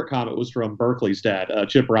 my favorite comment was from Berkeley's dad,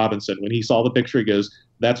 Chip Robinson. When he saw the picture, he goes,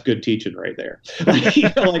 "That's good teaching right there."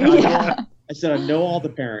 I said, I know all the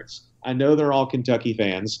parents. I know they're all Kentucky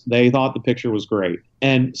fans. They thought the picture was great.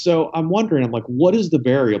 And so I'm wondering, I'm like, what is the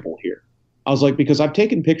variable here? I was like, because I've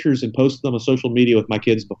taken pictures and posted them on social media with my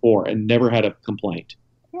kids before and never had a complaint.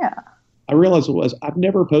 Yeah. I realized it was, I've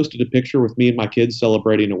never posted a picture with me and my kids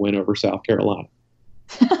celebrating a win over South Carolina.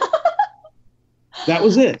 That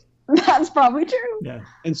was it. That's probably true. Yeah.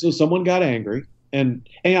 And so someone got angry, and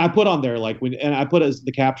I put on there and I put as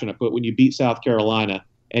the caption, I put, when you beat South Carolina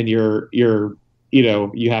and you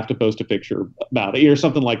have to post a picture about it or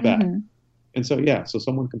something like that. Mm-hmm. And so, so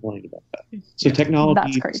someone complained about that. So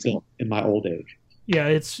technology is still in my old age. Yeah.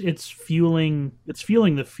 It's fueling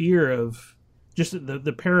the fear of just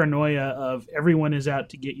the paranoia of everyone is out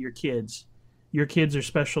to get your kids. Your kids are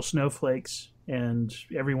special snowflakes and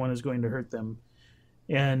everyone is going to hurt them.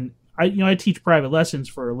 And I teach private lessons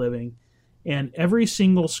for a living, and every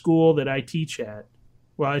single school that I teach at,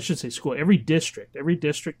 well, I should say school, every district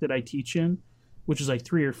that I teach in, which is like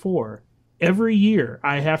 3 or 4, every year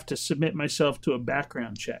I have to submit myself to a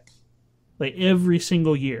background check, like every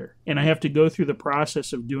single year. And I have to go through the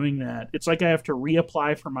process of doing that. It's like I have to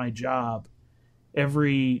reapply for my job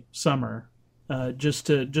every summer, just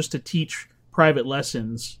to teach private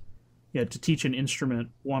lessons, to teach an instrument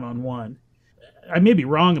one-on-one. I may be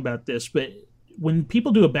wrong about this, but when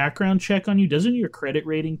people do a background check on you, doesn't your credit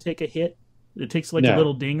rating take a hit? It takes like a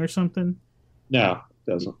little ding or something? No,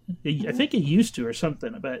 it doesn't. I think it used to or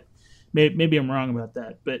something, but maybe I'm wrong about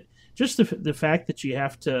that. But just the fact that you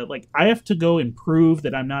have to, I have to go and prove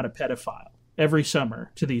that I'm not a pedophile every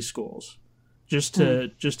summer to these schools just to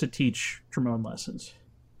teach trombone lessons.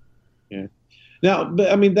 Yeah. Now,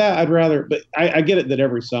 but I mean that I'd rather, but I get it that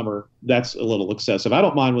every summer that's a little excessive. I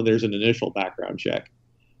don't mind when there's an initial background check.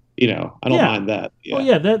 I don't mind that. Yeah. Well,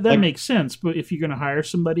 yeah, that makes sense. But if you're going to hire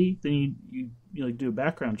somebody, then you do a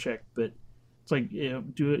background check. But it's like,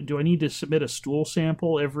 do I need to submit a stool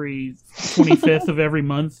sample every 25th of every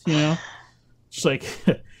month? It's like,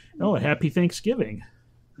 a happy Thanksgiving.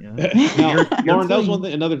 Now, Lauren, that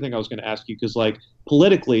was another thing I was going to ask you, because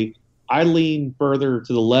politically, I lean further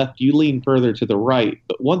to the left, you lean further to the right.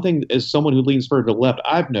 But one thing, as someone who leans further to the left,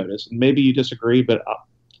 I've noticed, and maybe you disagree, but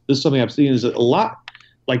this is something I've seen, is that a lot,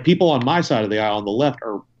 people on my side of the aisle on the left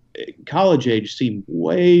are college age, seem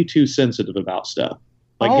way too sensitive about stuff.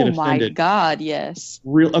 Get offended. My God, yes.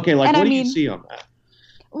 Okay, what do you see on that?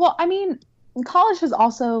 Well, I mean, college has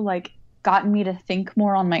also gotten me to think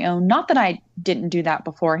more on my own. Not that I didn't do that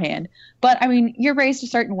beforehand, but I mean, you're raised a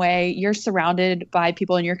certain way. You're surrounded by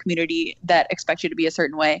people in your community that expect you to be a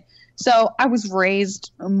certain way. So I was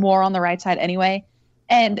raised more on the right side anyway.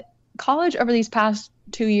 And college over these past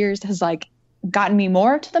 2 years has gotten me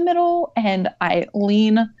more to the middle, and I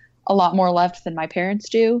lean a lot more left than my parents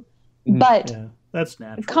do. But that's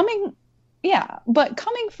natural. Coming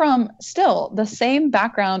from still the same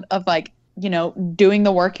background of doing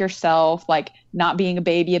the work yourself, not being a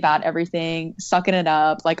baby about everything, sucking it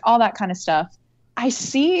up, all that kind of stuff. I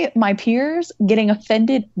see my peers getting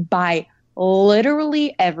offended by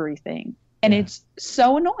literally everything. And it's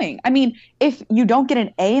so annoying. I mean, if you don't get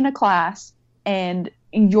an A in a class and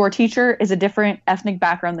your teacher is a different ethnic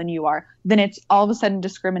background than you are, then it's all of a sudden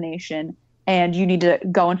discrimination. And you need to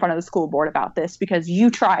go in front of the school board about this because you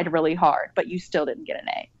tried really hard, but you still didn't get an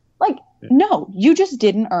A. No, you just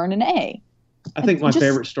didn't earn an A. I think my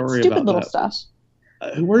favorite story about that stuff.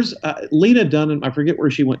 Where's Lena Dunham? I forget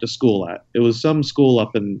where she went to school at. It was some school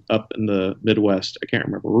up in the Midwest. I can't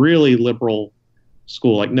remember. Really liberal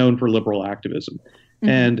school, known for liberal activism. Mm-hmm.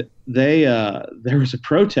 And there was a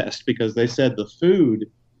protest because they said the food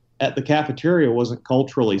at the cafeteria wasn't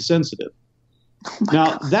culturally sensitive.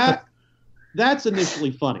 Now that's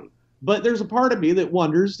initially funny. But there's a part of me that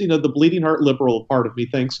wonders, the bleeding heart liberal part of me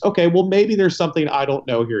thinks, okay, well, maybe there's something I don't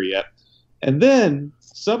know here yet. And then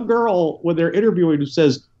some girl, when they're interviewing, who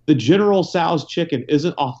says the General Tso's chicken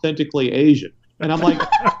isn't authentically Asian. And I'm like,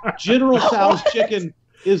 General Tso's chicken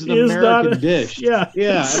is an American dish. Yeah.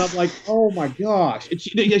 Yeah. And I'm like, oh my gosh.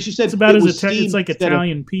 She said it's about it's like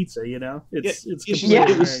Italian pizza,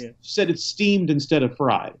 It said it's steamed instead of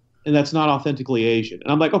fried. And that's not authentically Asian.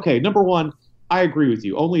 And I'm like, okay, number one, I agree with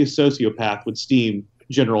you. Only a sociopath would steam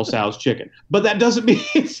General Tso's chicken. But that doesn't mean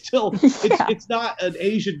it's not an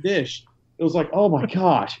Asian dish. It was like, oh my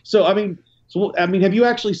gosh. So I mean, have you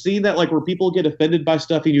actually seen that, where people get offended by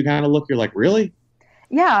stuff and you kind of look, you're like, really?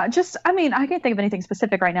 Yeah, I can't think of anything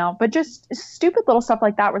specific right now, but just stupid little stuff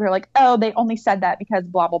like that where they're like, oh, they only said that because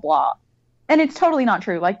blah, blah, blah. And it's totally not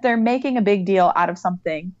true. They're making a big deal out of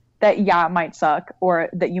something that, yeah, it might suck or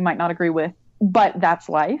that you might not agree with, but that's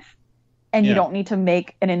life. And you don't need to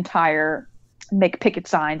make picket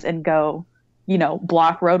signs and go,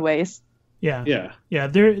 block roadways. Yeah.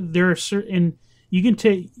 There are certain, you can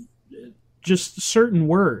take just certain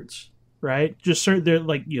words, right? Just certain, they're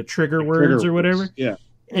like trigger words or whatever. Yeah.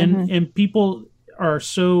 And people are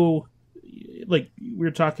so, like we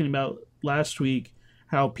were talking about last week,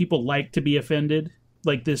 how people like to be offended,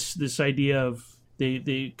 like this idea of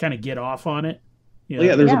they kind of get off on it. Well,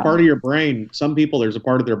 yeah, there's a part of your brain. Some people, there's a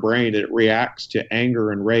part of their brain that reacts to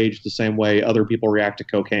anger and rage the same way other people react to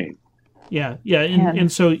cocaine. Yeah. And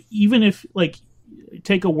so even if, like,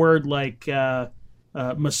 take a word like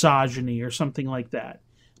misogyny or something like that,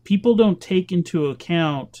 people don't take into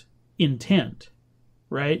account intent,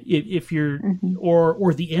 right? If you're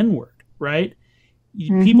or the N-word, right?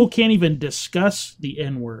 People can't even discuss the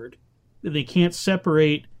N-word. They can't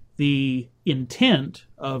separate the intent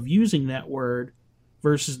of using that word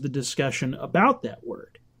versus the discussion about that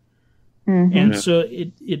word. And so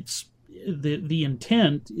it's the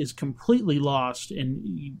intent is completely lost,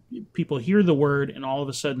 and people hear the word, and all of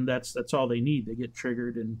a sudden that's all they need. They get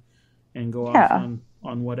triggered and go off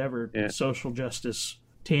on whatever social justice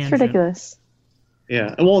tangent. It's ridiculous.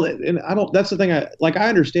 Yeah, well, and I don't. That's the thing. I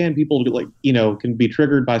understand people can be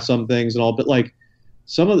triggered by some things and all, but like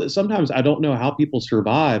sometimes I don't know how people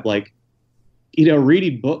survive. Like,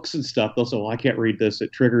 reading books and stuff. They'll say, "Well, I can't read this.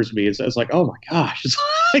 It triggers me." It's like, oh my gosh, it's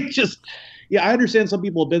like just. Yeah, I understand some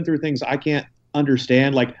people have been through things I can't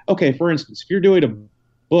understand. Like, okay, for instance, if you're doing a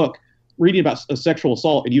book reading about a sexual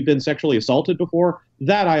assault and you've been sexually assaulted before,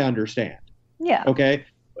 that I understand. Yeah. Okay.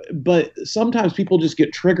 But sometimes people just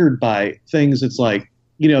get triggered by things. It's like,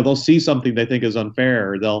 they'll see something they think is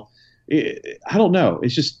unfair. I don't know.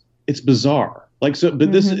 It's bizarre. Like, so, but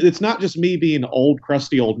it's not just me being an old,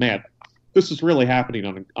 crusty old man. This is really happening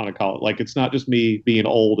on a college. Like, it's not just me being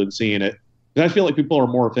old and seeing it. I feel like people are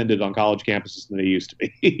more offended on college campuses than they used to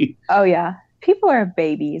be. Oh, yeah. People are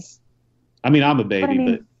babies. I mean, I'm a baby,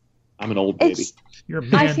 but I'm an old baby. You're a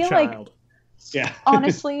man child. Yeah.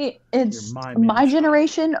 Honestly, it's my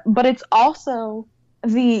generation, but it's also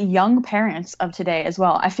the young parents of today as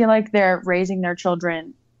well. I feel like they're raising their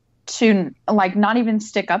children to, like, not even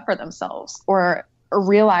stick up for themselves or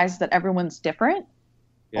realize that everyone's different.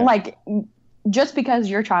 Yeah. Like, just because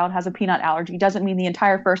your child has a peanut allergy doesn't mean the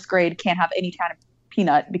entire first grade can't have any kind of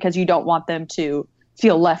peanut because you don't want them to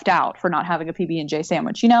feel left out for not having a PB&J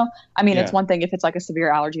sandwich. I mean, it's one thing if it's like a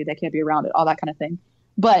severe allergy, they can't be around it, all that kind of thing.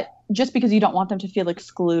 But just because you don't want them to feel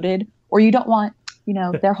excluded, or you don't want,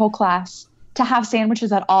 their whole class to have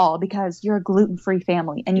sandwiches at all because you're a gluten-free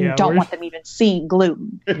family and you don't want them even seeing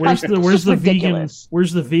gluten. Where's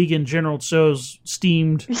the vegan General Tso's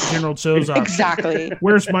steamed General Tso's option? Exactly.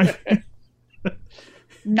 Where's my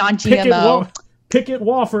non-GMO Pickett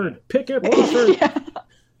Wofford? Yeah.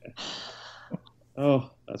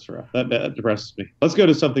 Oh, that's rough. That depresses me. Let's go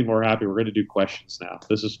to something more happy. We're going to do questions now.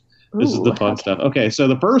 This is the fun stuff. Okay, so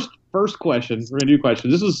the first question, we're going to do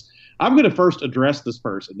questions. I'm going to first address this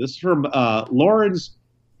person. This is from Lauren's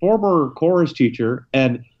former chorus teacher,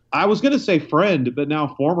 and I was going to say friend, but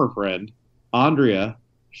now former friend, Andrea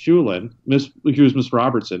Shulin. She was Miss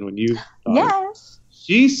Robertson when you. Yes.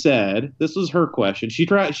 She said, this was her question. She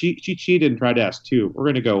cheated and tried to ask two. We're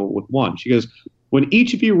going to go with one. She goes, when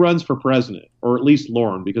each of you runs for president, or at least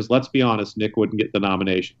Lauren, because let's be honest, Nick wouldn't get the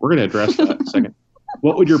nomination. We're going to address that in a second.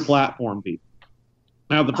 What would your platform be?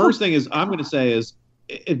 Now, the first thing I'm going to say is,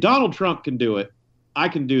 if Donald Trump can do it, I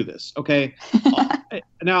can do this. Okay.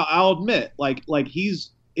 Now, I'll admit, like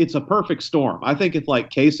it's a perfect storm. I think if like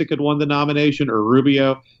Kasich had won the nomination or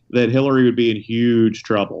Rubio, that Hillary would be in huge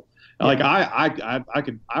trouble. Like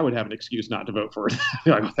I would have an excuse not to vote for it.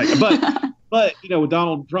 But with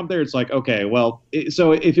Donald Trump there, it's like, okay, well,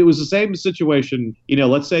 so if it was the same situation,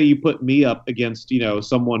 let's say you put me up against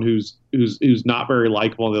someone who's not very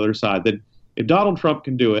likable on the other side, then if Donald Trump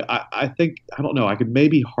can do it, I think, I don't know, I could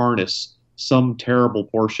maybe harness some terrible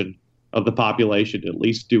portion of the population to at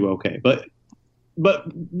least do okay. But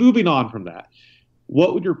moving on from that,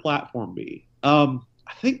 what would your platform be? I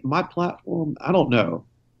think my platform, I don't know.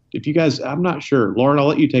 If you guys, I'm not sure. Lauren, I'll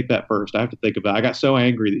let you take that first. I have to think about it. I got so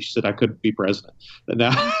angry that she said I couldn't be president. But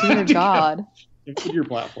now, dear God. What's your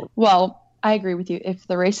platform? Well, I agree with you. If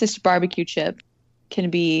the racist barbecue chip can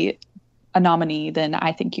be a nominee, then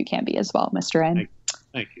I think you can be as well, Mr. N.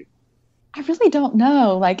 Thank you. I really don't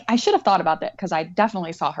know. Like, I should have thought about that because I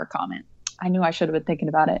definitely saw her comment. I knew I should have been thinking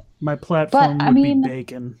about it. My platform would be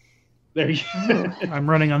bacon. There you go. I'm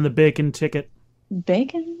running on the bacon ticket.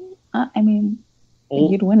 Bacon?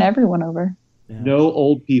 You'd win everyone over. Yeah. No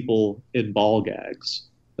old people in ball gags.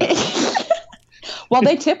 Well,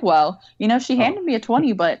 they tip well. She handed me a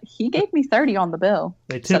 20, but he gave me 30 on the bill.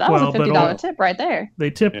 They tip so that well, was a $50 tip right there. They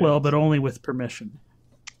tip well, but only with permission.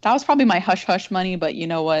 That was probably my hush-hush money, but you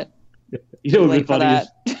know what? You know what would be funny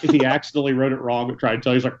is if he accidentally wrote it wrong and tried to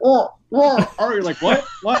tell you, he's like, oh, you're like, what?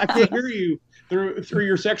 I can't hear you through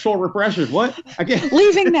your sexual repression. What? I can't.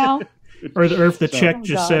 Leaving now. Or if the check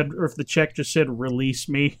just said, release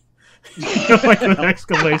me, like with an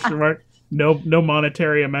exclamation mark, no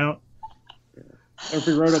monetary amount. Or if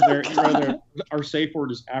he wrote up there, our safe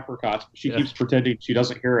word is apricots. She keeps pretending she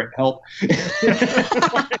doesn't hear it. Help.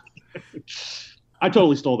 I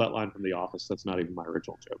totally stole that line from The Office. That's not even my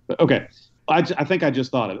original joke. But okay, I think I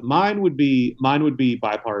just thought of it. Mine would be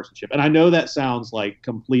bipartisanship, and I know that sounds like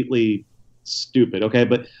completely stupid. Okay,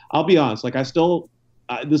 but I'll be honest. Like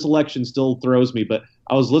this election still throws me. But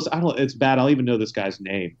I was listening. It's bad. I'll even know this guy's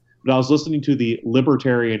name. But I was listening to the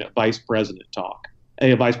Libertarian vice president talk,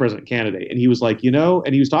 a vice president candidate, and he was like,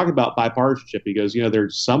 and he was talking about bipartisanship. He goes,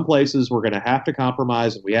 there's some places we're going to have to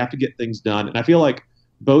compromise, and we have to get things done. And I feel like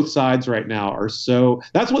both sides right now are so.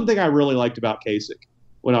 That's one thing I really liked about Kasich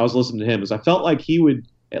when I was listening to him is I felt like he would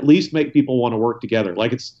at least make people want to work together.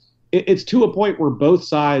 Like it's to a point where both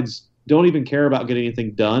sides don't even care about getting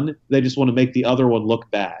anything done. They just want to make the other one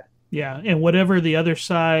look bad. Yeah, and whatever the other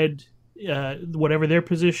side, whatever their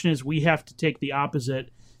position is, we have to take the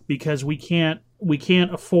opposite because we can't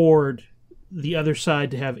afford the other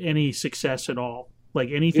side to have any success at all.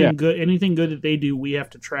 Like anything good that they do, we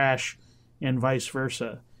have to trash. And vice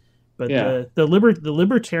versa, but the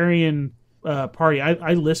Libertarian Party.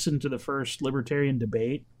 I listened to the first Libertarian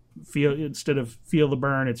debate. Instead of Feel the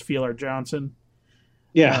Burn, it's Feel Our Johnson.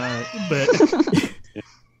 Yeah, but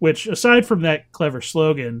which aside from that clever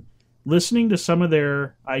slogan, listening to some of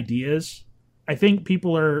their ideas, I think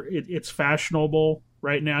people are. It's fashionable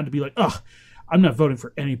right now to be like, oh, I'm not voting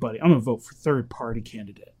for anybody. I'm going to vote for third party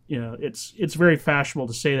candidate. It's very fashionable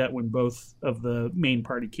to say that when both of the main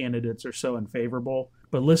party candidates are so unfavorable.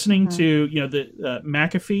 But listening to the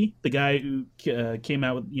McAfee, the guy who came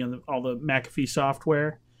out with all the McAfee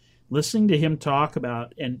software, listening to him talk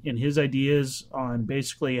about and his ideas on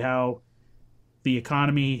basically how the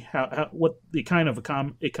economy, what the kind of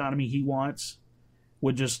economy he wants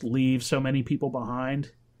would just leave so many people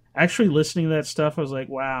behind. Actually, listening to that stuff, I was like,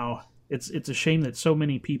 wow, it's a shame that so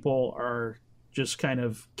many people are just kind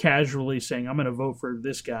of casually saying, I'm going to vote for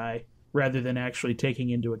this guy, rather than actually taking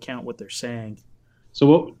into account what they're saying. So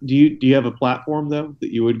what do you have a platform, though,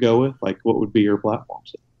 that you would go with? Like, what would be your platform?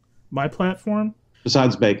 My platform?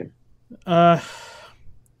 Besides bacon.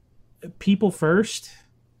 People first.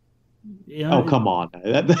 Oh, come on.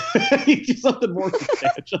 Something more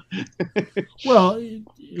substantial. Well,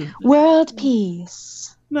 world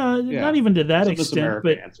peace. No, not even to that extent.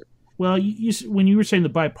 But answer. Well, when you were saying the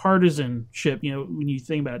bipartisanship, when you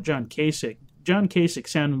think about John Kasich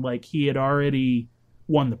sounded like he had already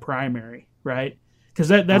won the primary, right? Because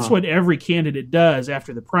that's what every candidate does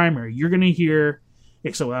after the primary. You're going to hear,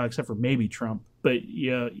 except for maybe Trump, but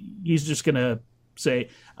he's just going to say,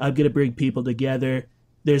 I'm going to bring people together.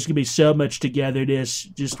 There's going to be so much togetherness.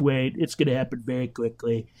 Just wait. It's going to happen very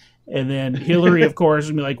quickly. And then Hillary, of course, is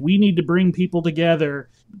going to be like, we need to bring people together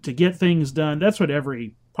to get things done. That's what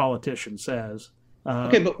every politician says.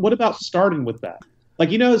 Okay, but what about starting with that? Like,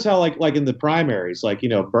 it's how like in the primaries, like,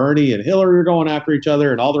 Bernie and Hillary are going after each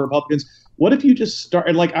other and all the Republicans. What if you just start,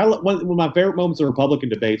 and like one of my favorite moments of Republican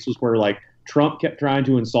debates was where like Trump kept trying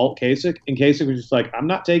to insult Kasich, and Kasich was just like, I'm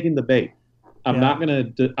not taking the bait. I'm not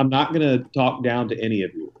gonna talk down to any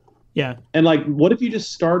of you. Yeah. And like, what if you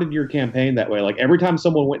just started your campaign that way? Like every time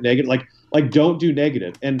someone went negative, like don't do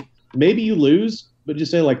negative. And maybe you lose, but just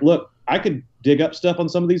say like, look, I could dig up stuff on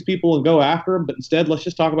some of these people and go after them, but instead let's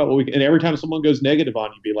just talk about what we can. And every time someone goes negative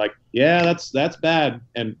on you, be like, yeah, that's bad.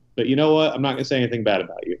 But you know what? I'm not going to say anything bad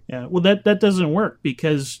about you. Yeah. Well, that doesn't work,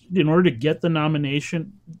 because in order to get the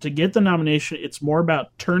nomination, it's more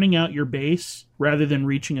about turning out your base rather than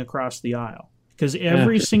reaching across the aisle. Because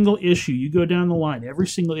every single issue, you go down the line, every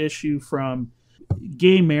single issue from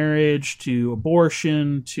gay marriage to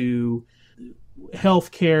abortion to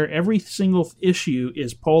healthcare, every single issue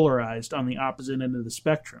is polarized on the opposite end of the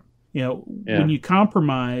spectrum. When you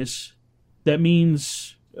compromise, that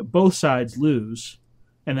means both sides lose,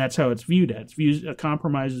 and that's how it's viewed. A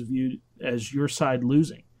compromise is viewed as your side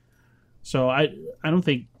losing. So I don't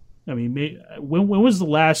think. I mean, when was the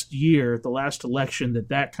last election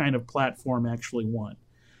that kind of platform actually won?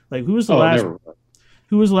 Like, who was the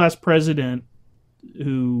last president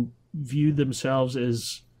who viewed themselves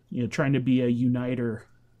as trying to be a uniter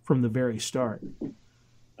from the very start?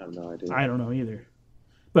 I have no idea. I don't know either.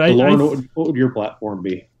 But Lauren, what would your platform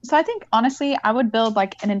be? So I think honestly, I would build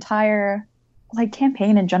like an entire like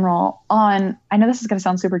campaign in general on. I know this is going to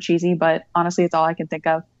sound super cheesy, but honestly, it's all I can think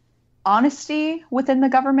of. Honesty within the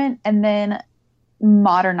government, and then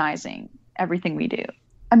modernizing everything we do.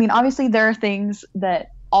 I mean, obviously, there are things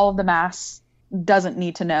that all of the mass doesn't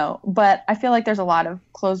need to know, but I feel like there's a lot of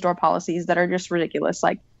closed door policies that are just ridiculous,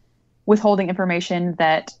 like withholding information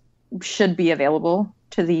that should be available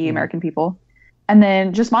to the American people. And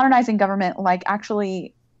then just modernizing government, like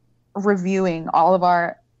actually reviewing all of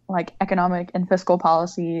our like economic and fiscal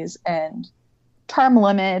policies and term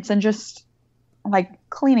limits, and just like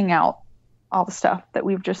cleaning out all the stuff that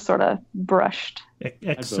we've just sort of brushed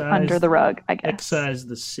under the rug, I guess. Excise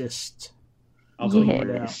the cyst.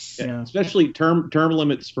 Yes. Yeah. Especially term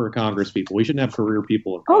limits for Congress people. We shouldn't have career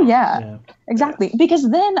people. Oh yeah, exactly. Because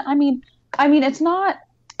then, I mean, it's not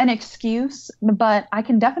an excuse, but I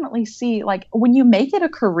can definitely see like when you make it a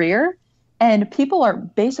career and people are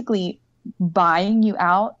basically buying you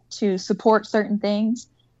out to support certain things,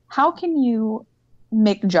 how can you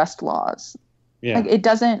make just laws? Yeah. Like, it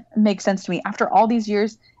doesn't make sense to me. After all these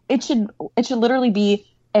years, it should literally be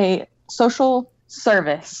a social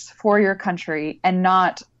service for your country and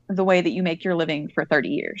not the way that you make your living for 30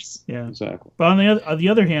 years. Yeah, exactly. But on the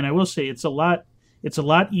other hand, I will say it was a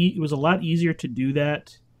lot easier to do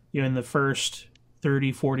that, in the first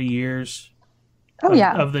 30, 40 years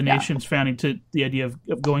of the nation's founding, to the idea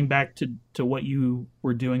of going back to what you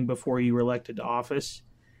were doing before you were elected to office.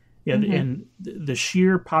 Yeah, and the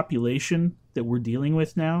sheer population that we're dealing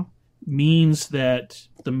with now means that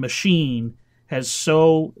the machine has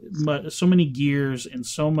so many gears and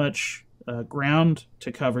so much ground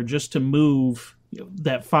to cover just to move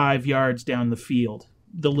that 5 yards down the field.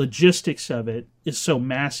 The logistics of it is so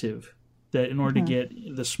massive that in order to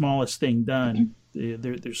get the smallest thing done,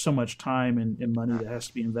 there's so much time and money that has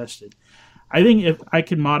to be invested. I think if I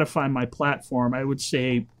could modify my platform, I would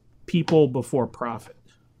say people before profit.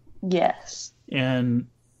 Yes. And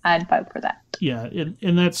I'd vote for that. Yeah,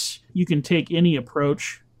 and that's, you can take any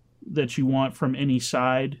approach that you want from any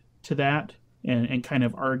side to that and kind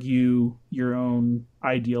of argue your own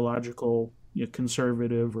ideological,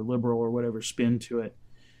 conservative or liberal or whatever spin to it.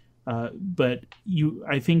 But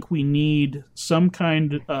I think we need some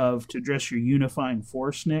kind of, to address your unifying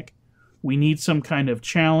force, Nick, we need some kind of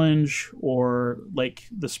challenge, or like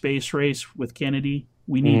the space race with Kennedy.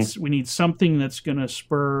 We need something that's going to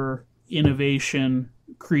spur innovation,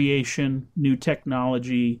 creation, new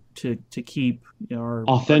technology to keep our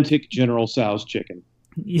authentic General Tso's chicken.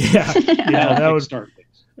 Yeah, that would start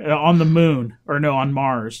things on the moon, or no, on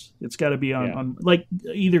Mars. It's got to be on like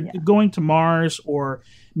either going to Mars, or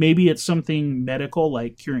maybe it's something medical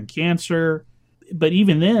like curing cancer. But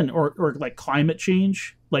even then, or like climate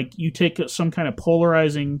change, like you take some kind of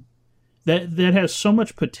polarizing that has so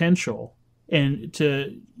much potential, and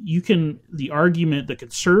the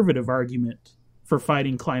conservative argument for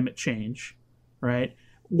fighting climate change, right?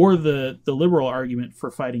 Or the liberal argument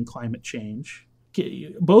for fighting climate change.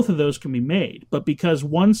 Both of those can be made, but because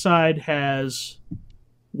one side has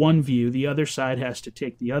one view, the other side has to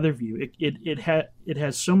take the other view. It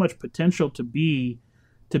has so much potential to being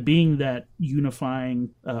that unifying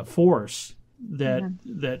force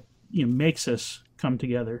that makes us come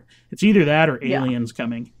together. It's either that or aliens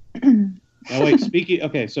coming. Now wait,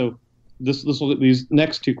 so these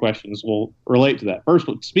next two questions will relate to that. First,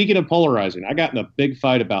 speaking of polarizing, I got in a big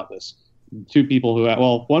fight about this. Two people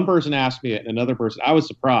one person asked me it and another person, I was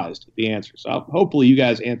surprised at the answer. So hopefully you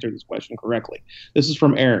guys answered this question correctly. This is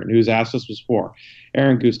from Erin, who's asked us before.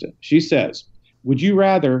 Erin Gusta. She says, would you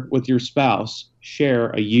rather with your spouse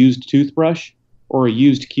share a used toothbrush or a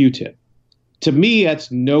used Q-tip? To me, that's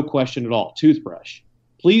no question at all. Toothbrush.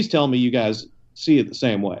 Please tell me you guys see it the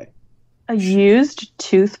same way. A used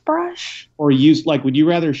toothbrush? Or would you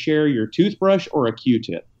rather share your toothbrush or a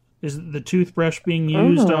Q-tip? Is the toothbrush being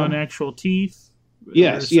used on actual teeth?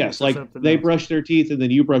 Yes. Like they brush their teeth and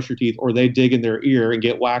then you brush your teeth, or they dig in their ear and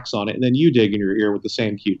get wax on it and then you dig in your ear with the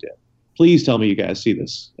same Q-tip. Please tell me you guys see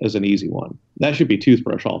this as an easy one. That should be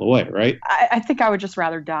toothbrush all the way, right? I think I would just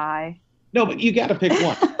rather die. No, but you got to pick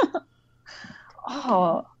one.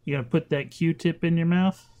 Oh. You got to put that Q-tip in your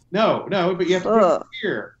mouth? No, but you have to put it in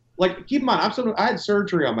your ear. Like, keep in mind, I had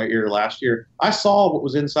surgery on my ear last year. I saw what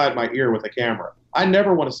was inside my ear with a camera. I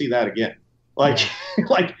never want to see that again. Like,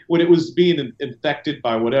 like when it was being infected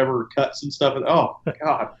by whatever cuts and stuff. And, oh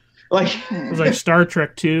God! Like it was like Star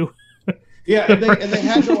Trek 2. Yeah, and they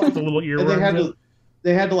had to like the little ear.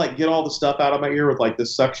 They had to like get all the stuff out of my ear with like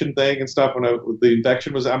this suction thing and stuff when the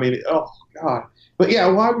infection was. I mean, oh God! But yeah,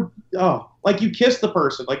 why would like you kiss the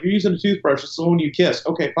person, like you're using a toothbrush, it's the one you kiss.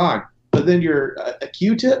 Okay, fine. but then you're a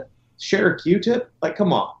Q-tip, share a Q-tip. Like,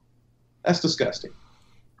 come on, that's disgusting.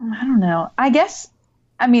 I don't know.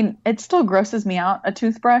 It still grosses me out, a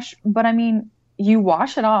toothbrush, but you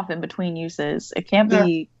wash it off in between uses. It can't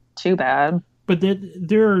be too bad. But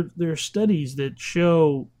there are studies that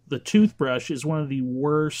show the toothbrush is one of the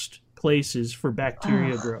worst places for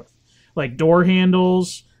bacteria growth. Like door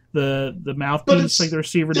handles, the mouthpiece, like the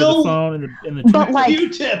receiver to the phone, and the but like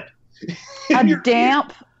Q-tip.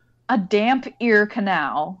 a damp ear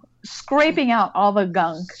canal, scraping out all the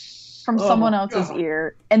gunk from someone else's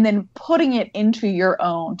ear, and then putting it into your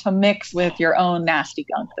own to mix with your own nasty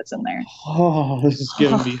gunk that's in there. Oh, this is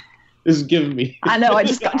giving me. I know. I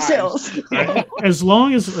just got chills. As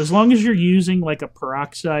long as you're using like a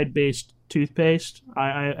peroxide based toothpaste,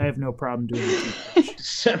 I have no problem doing it.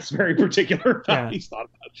 That's very particular about he's thought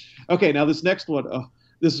about it. Okay, now this next one.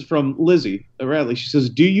 This is from Lizzie Radley. She says,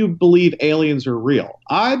 "Do you believe aliens are real?"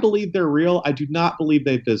 I believe they're real. I do not believe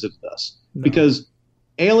they visited us because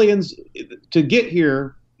aliens, to get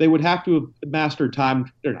here, they would have to have mastered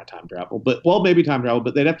not time travel, but maybe time travel,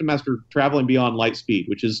 but they'd have to master traveling beyond light speed,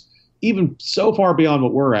 which is even so far beyond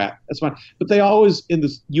what we're at. That's fine. But they always, in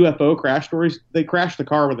the UFO crash stories, they crash the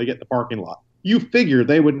car when they get in the parking lot. You figure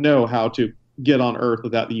they would know how to get on Earth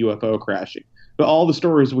without the UFO crashing. But all the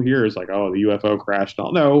stories we hear is like, oh, the UFO crashed.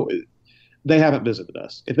 No, they haven't visited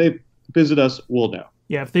us. If they visit us, we'll know.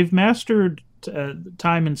 Yeah, if they've mastered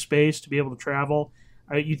time and space to be able to travel,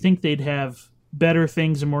 you think they'd have better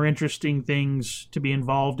things and more interesting things to be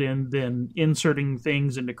involved in than inserting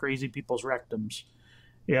things into crazy people's rectums.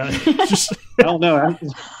 Yeah, just I don't know.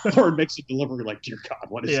 Lord makes a delivery like, dear God,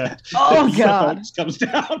 what is that? Oh God! Just comes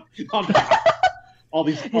down. All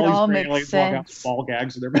these aliens walk out with ball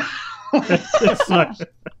gags in their mouth.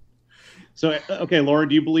 So, okay, Lauren,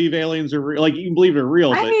 do you believe aliens are real? Like, you can believe they're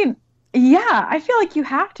real. Yeah, I feel like you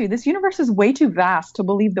have to. This universe is way too vast to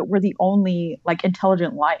believe that we're the only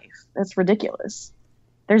intelligent life. That's ridiculous.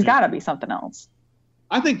 There's got to be something else.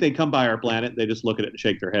 I think they come by our planet. They just look at it and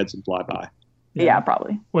shake their heads and fly by. Yeah,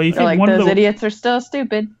 probably. Well, you think those idiots are still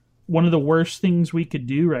stupid. One of the worst things we could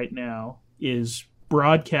do right now is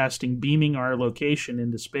broadcasting, beaming our location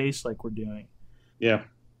into space like we're doing. Yeah.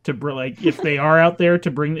 If they are out there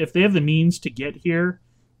if they have the means to get here,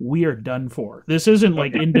 we are done for. This isn't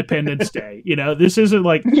like Independence Day. This isn't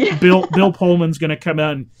like Bill Pullman's going to come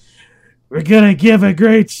out and we're going to give a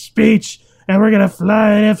great speech and we're going to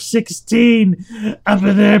fly an F-16 up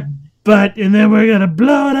in their butt and then we're going to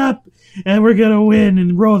blow it up and we're going to win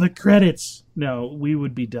and roll the credits. No, we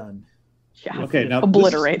would be done. Yeah. Okay, now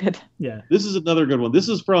obliterated. This is another good one. This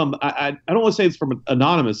is from I don't want to say it's from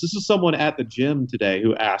anonymous. This is someone at the gym today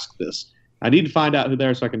who asked this. I need to find out who they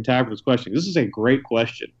are so I can tag this question. This is a great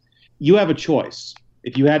question. You have a choice.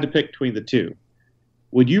 If you had to pick between the two,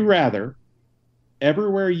 would you rather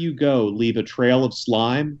everywhere you go leave a trail of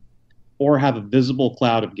slime or have a visible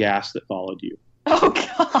cloud of gas that followed you? Oh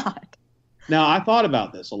God. Now, I thought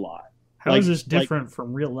about this a lot. How is this different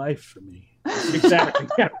from real life for me? Exactly.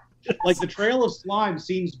 Yeah. Like the trail of slime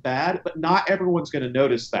seems bad, but not everyone's going to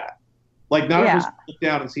notice that. Like not everyone's going to look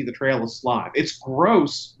down and see the trail of slime. It's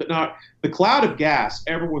gross, but not the cloud of gas.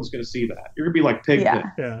 Everyone's going to see that. You're going to be like Pigpen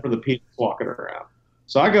for the peanuts walking around.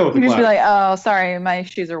 So I go with the cloud. You just be like, oh, sorry, my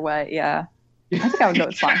shoes are wet. Yeah. I think I would go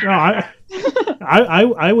with slime. No,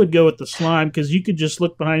 I would go with the slime because you could just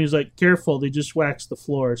look behind you. It's like, careful, they just waxed the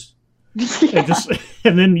floors.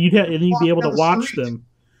 And then you'd be able to watch them.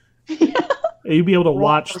 You'd be able to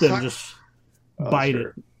watch them just bite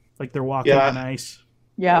it like they're walking on ice.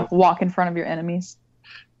 Yeah, walk in front of your enemies.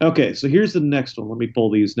 Okay, so here's the next one. Let me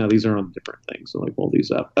pull these. Now, these are on different things, so let me pull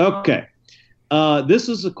these up. Okay. This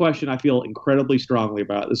is a question I feel incredibly strongly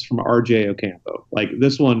about. This is from RJ Ocampo. Like,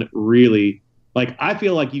 this one really, I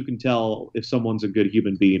feel like you can tell if someone's a good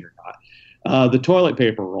human being or not. The toilet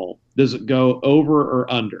paper roll, does it go over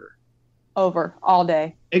or under? Over, all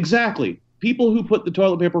day. Exactly. People who put the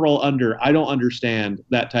toilet paper roll under, I don't understand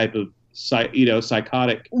that type of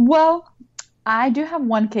psychotic. Well, I do have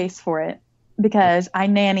one case for it because I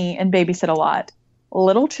nanny and babysit a lot.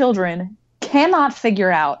 Little children cannot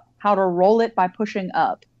figure out how to roll it by pushing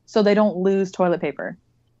up so they don't lose toilet paper.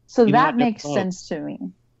 So that makes sense to me.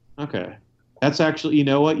 Okay. That's actually, you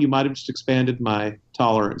know what? You might have just expanded my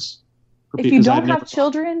tolerance. If you don't have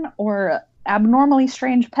children or abnormally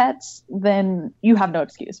strange pets, then you have no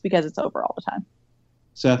excuse because it's over all the time.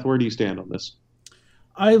 Seth, where do you stand on this?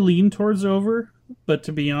 I lean towards over, but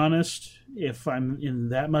to be honest, if I'm in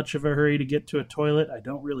that much of a hurry to get to a toilet, I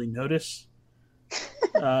don't really notice.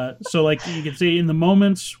 So you can see in the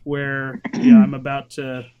moments where I'm about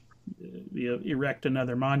to erect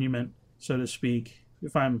another monument, so to speak,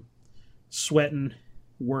 if I'm sweating,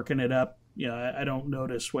 working it up, I don't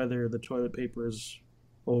notice whether the toilet paper is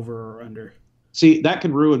over or under. See, that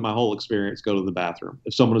can ruin my whole experience. Go to the bathroom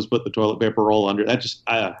if someone has put the toilet paper roll under. That just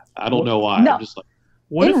I don't know why. No. I'm just like,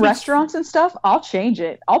 What if In restaurants and stuff, I'll change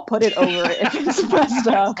it. I'll put it over if it's messed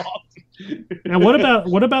up. Now,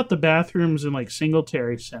 what about the bathrooms in like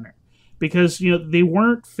Singletary Center? Because they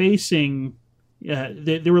weren't facing,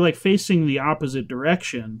 they were like facing the opposite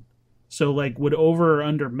direction. So like, would over or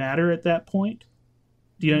under matter at that point?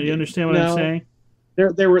 Do you understand what I'm saying?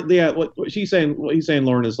 They were what he's saying,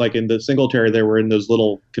 Lauren, is like in the Singletary, they were in those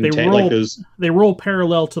little containers. They roll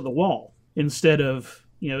parallel to the wall instead of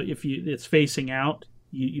if it's facing out,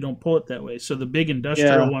 you don't pull it that way. So the big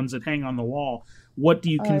industrial ones that hang on the wall, what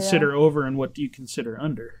do you consider over and what do you consider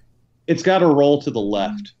under? It's got to roll to the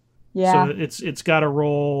left. Yeah. So it's got to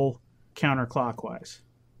roll counterclockwise.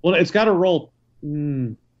 Well, it's got to roll.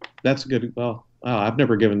 That's a good. Well, wow, I've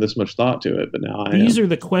never given this much thought to it, but now I These am. are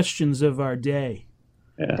the questions of our day.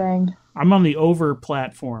 Yeah. Dang. I'm on the over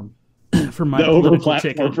platform for my The over political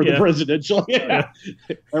platform ticket. for the presidential. Yeah.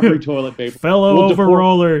 Every toilet paper. Fellow We'll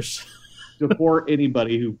overrollers. Deport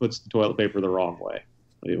anybody who puts the toilet paper the wrong way.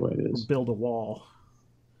 Anyway, it is. Build a wall.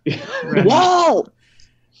 Whoa! We're All going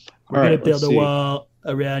right, to build let's a see. wall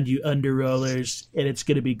around you underrollers, and it's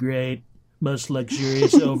going to be great. Most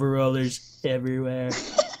luxurious overrollers everywhere.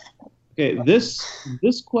 Okay, this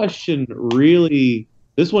question really,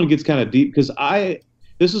 this one gets kind of deep because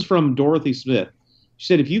this is from Dorothy Smith. She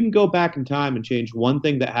said, if you can go back in time and change one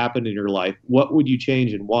thing that happened in your life, what would you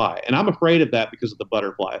change and why? And I'm afraid of that because of the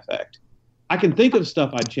butterfly effect. I can think of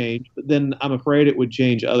stuff I'd change, but then I'm afraid it would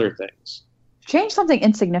change other things. Change something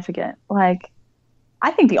insignificant. Like,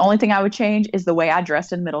 I think the only thing I would change is the way I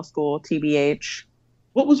dressed in middle school, TBH.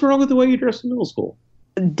 What was wrong with the way you dressed in middle school?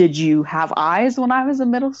 Did you have eyes when I was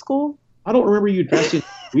in middle school? I don't remember you dressing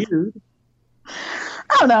weird.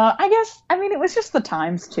 I don't know. I mean, it was just the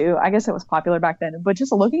times too. I guess it was popular back then. But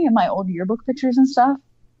just looking at my old yearbook pictures and stuff,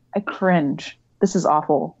 I cringe. This is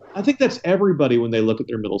awful. I think that's everybody when they look at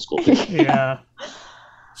their middle school pictures. Yeah.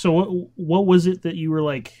 So what was it that you were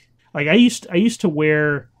like I used to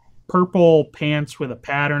wear purple pants with a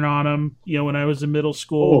pattern on them, when I was in middle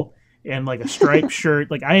school, and like a striped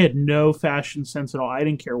shirt. Like I had no fashion sense at all. I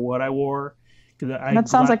didn't care what I wore. That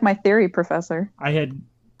sounds like my theory professor. I had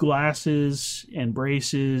glasses and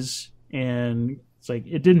braces, and it's like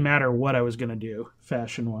it didn't matter what I was going to do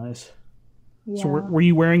fashion wise. Yeah. So were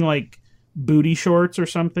you wearing like booty shorts or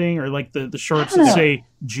something, or like the shorts that say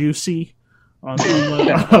juicy on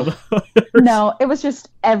the No, it was just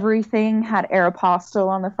everything had Aeropostale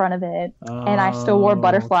on the front of it. And I still wore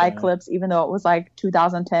butterfly clips, even though it was like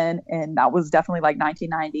 2010 and that was definitely like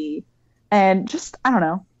 1990. And just, I don't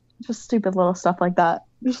know, just stupid little stuff like that.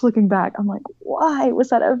 Just looking back, I'm like, why was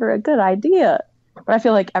that ever a good idea? But I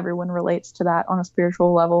feel like everyone relates to that on a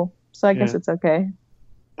spiritual level. So I guess it's okay.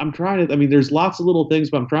 I'm trying to, there's lots of little things,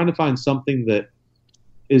 but I'm trying to find something that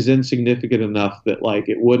is insignificant enough that like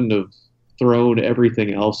it wouldn't have thrown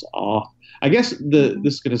everything else off. I guess this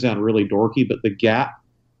is going to sound really dorky, but the gap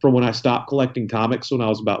from when I stopped collecting comics when I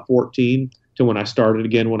was about 14 to when I started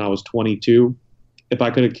again when I was 22, if I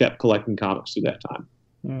could have kept collecting comics through that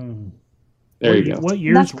time. There you go. What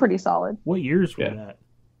years? That's pretty solid. What years were that?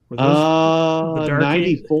 Were those the dark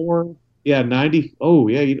 94. Yeah, 90. Oh,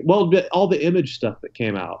 yeah. Well, all the Image stuff that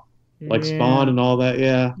came out, like Spawn and all that.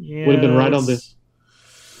 Yeah. Would have been right on this.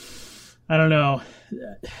 I don't know.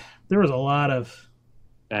 There was a lot of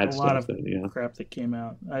bad stuff then, crap that came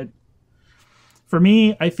out. For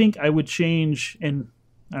me, I think I would change, and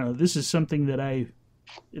I don't know, this is something that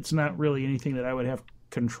it's not really anything that I would have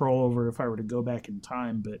control over if I were to go back in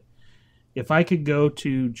time, but if I could go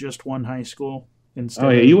to just one high school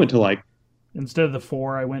instead you went to instead of the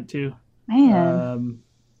 4 I went to, man,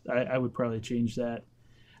 I would probably change that.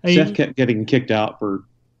 Seth kept getting kicked out for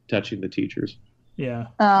touching the teachers. Yeah.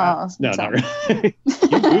 Oh, no, not really.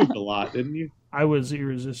 You moved a lot, didn't you? I was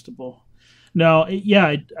irresistible. No,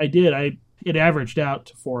 I did. It averaged out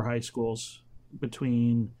to 4 high schools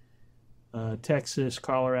between Texas,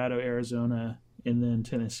 Colorado, Arizona, and then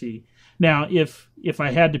Tennessee. Now, if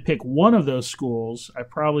I had to pick one of those schools, I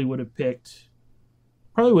probably would have picked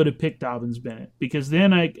Dobbins Bennett, because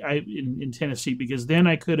then in Tennessee, because then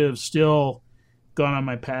I could have still gone on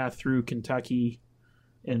my path through Kentucky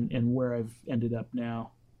and where I've ended up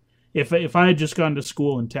now. If I had just gone to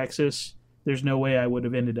school in Texas, there's no way I would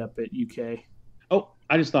have ended up at UK. Oh,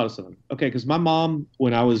 I just thought of something. Okay, because my mom,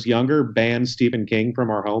 when I was younger, banned Stephen King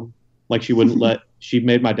from our home. Like she wouldn't she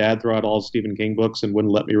made my dad throw out all Stephen King books and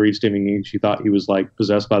wouldn't let me read Stephen King. She thought he was like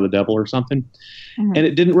possessed by the devil or something. Mm-hmm. And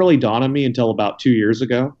it didn't really dawn on me until about 2 years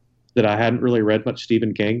ago. that I hadn't really read much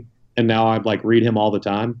Stephen King, and now I like read him all the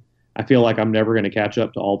time. I feel like I'm never going to catch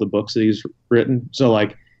up to all the books that he's written. So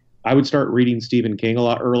like, I would start reading Stephen King a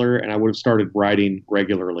lot earlier, and I would have started writing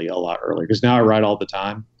regularly a lot earlier because now I write all the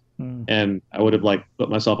time, and I would have like put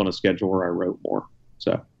myself on a schedule where I wrote more.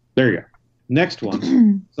 So there you go. Next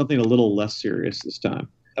one, something a little less serious this time.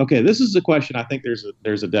 Okay, this is a question I think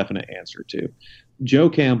there's a definite answer to. Joe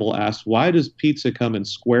Campbell asked, why does pizza come in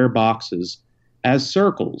square boxes as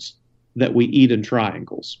circles that we eat in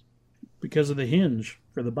triangles? Because of the hinge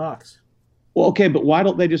for the box. Well, okay, but why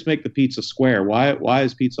don't they just make the pizza square? Why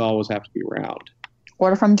does pizza always have to be round?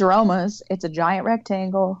 Order from Jeroma's. It's a giant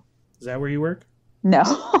rectangle. Is that where you work?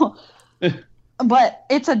 No. But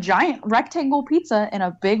it's a giant rectangle pizza in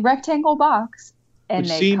a big rectangle box. And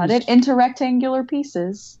they cut it into rectangular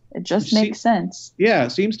pieces. It just makes sense. Yeah,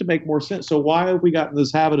 it seems to make more sense. So why have we gotten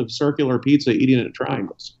this habit of circular pizza eating it in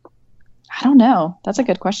triangles? I don't know. That's a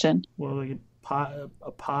good question. Well,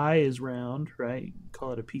 a pie is round, right? You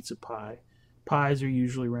call it a pizza pie. Pies are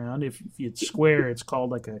usually round. If it's square, it's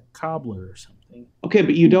called like a cobbler or something. Okay,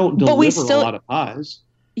 but you don't deliver a lot of pies.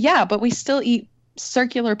 Yeah, but we still eat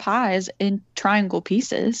circular pies in triangle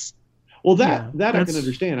pieces. Well, that I can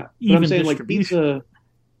understand. But I'm saying like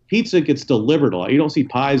pizza gets delivered a lot. You don't see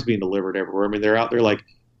pies being delivered everywhere. I mean, they're out there like,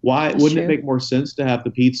 why wouldn't it make more sense to have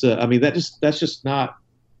the pizza? I mean, that's just not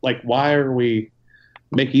like, why are we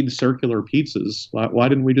making circular pizzas? Why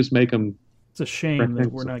didn't we just make them? It's a shame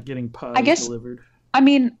that we're not getting pies delivered. I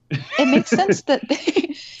mean, it makes sense that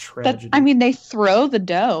they throw the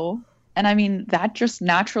dough, and I mean that just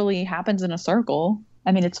naturally happens in a circle.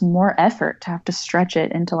 I mean, it's more effort to have to stretch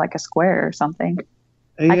it into like a square or something.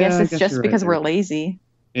 Yeah, I guess it's just because we're lazy.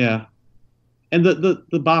 Yeah. And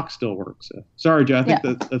the box still works. Sorry, Joe. I think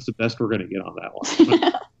that's the best we're going to get on that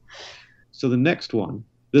one. So the next one.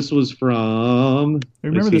 This was from. You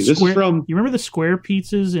remember the square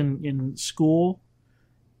pizzas in school?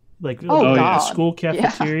 Like school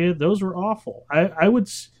cafeteria? Yeah. Those were awful. I would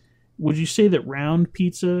you say that round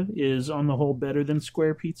pizza is on the whole better than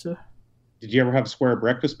square pizza? Did you ever have square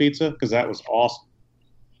breakfast pizza? Because that was awesome.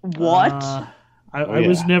 What? I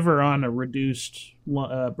was never on a reduced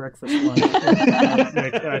breakfast lunch.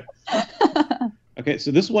 Okay, so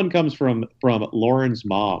this one comes from Lauren's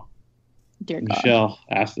mom. Dear God. Michelle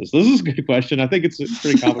asked this. This is a good question. I think it's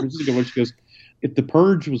pretty common. This is a good one. She goes, if the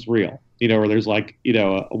purge was real, where there's like,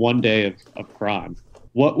 a one day of crime,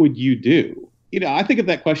 what would you do? I think of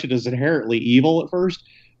that question as inherently evil at first,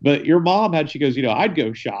 but your mom she goes, I'd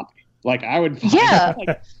go shopping. Like I would. Yeah.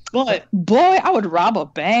 But boy, I would rob a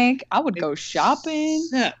bank. I would go shopping.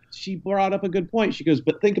 Yeah. She brought up a good point. She goes,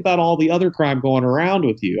 but think about all the other crime going around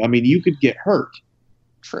with you. I mean, you could get hurt.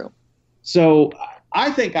 True. So I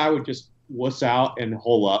think I would just wuss out and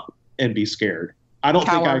hole up and be scared. I don't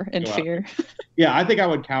think I would in fear. Yeah, I think I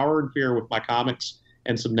would cower in fear with my comics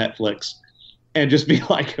and some Netflix, and just be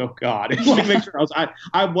like, "Oh God!" And like make sure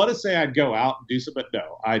I want to say I'd go out and do something, but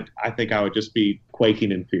no, I think I would just be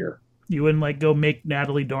quaking in fear. You wouldn't like go make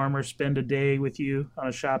Natalie Dormer spend a day with you on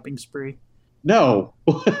a shopping spree? No.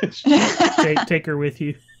 take her with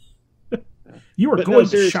you. You were going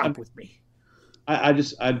to shop with me. I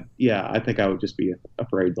think I would just be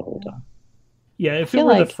afraid the whole time. Yeah, if it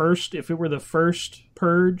were the first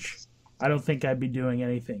purge, I don't think I'd be doing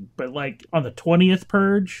anything. But like on the 20th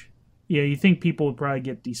purge, you think people would probably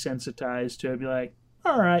get desensitized to it, be like,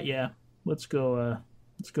 all right, yeah, let's go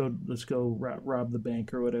rob the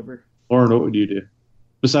bank or whatever. Lauren, what would you do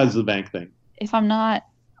besides the bank thing? If I'm not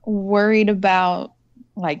worried about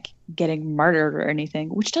like getting murdered or anything,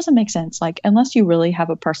 which doesn't make sense. Like, unless you really have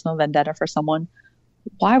a personal vendetta for someone,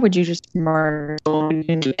 why would you just murder someone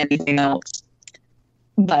and do anything else?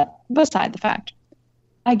 But beside the fact,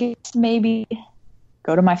 I guess maybe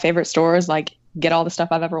go to my favorite stores, like get all the stuff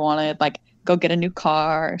I've ever wanted, like go get a new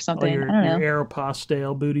car or something. I don't know. Your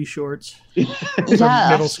Aeropostale booty shorts.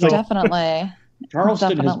 Yeah, definitely.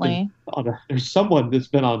 Charleston has been there's someone that's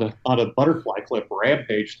been on a butterfly clip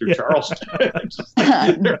rampage through Charleston.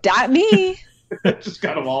 That me. Just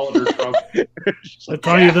got them all in her trunk. They'll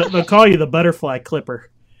call you the butterfly clipper.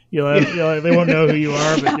 They won't know who you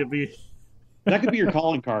are, but you'll be. That could be your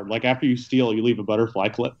calling card. Like after you steal, you leave a butterfly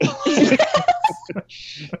clip.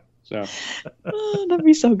 So that'd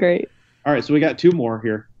be so great. All right, so we got two more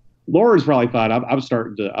here. Laura's probably fine. I'm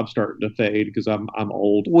starting to fade because I'm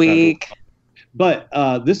old. Weak. But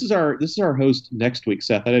this is our host next week,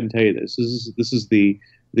 Seth. I didn't tell you this. This is the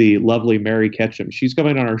lovely Mary Ketchum. She's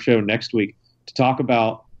coming on our show next week to talk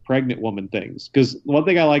about pregnant woman things. Because one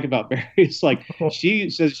thing I like about Mary is like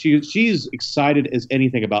she says she's excited as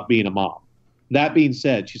anything about being a mom. That being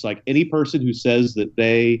said, she's like, any person who says that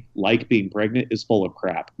they like being pregnant is full of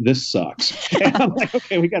crap. This sucks. And I'm like,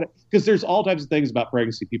 okay, we got it. Because there's all types of things about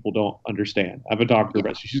pregnancy people don't understand. I have a doctor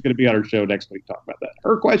about it. She's going to be on our show next week talking about that.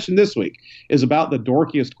 Her question this week is about the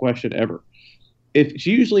dorkiest question ever. If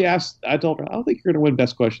she usually asks, I told her, I don't think you're going to win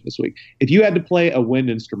best question this week. If you had to play a wind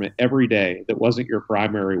instrument every day that wasn't your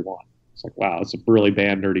primary one, it's like, wow, it's a really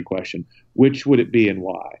band nerdy question. Which would it be and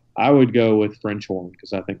why? I would go with French horn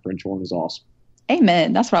because I think French horn is awesome.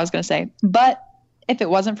 Amen. That's what I was going to say. But if it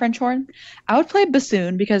wasn't French horn, I would play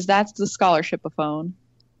bassoon because that's the scholarship-a-phone.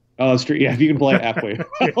 Oh, that's true. Yeah, if you can play it halfway.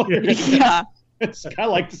 Yeah. It's kind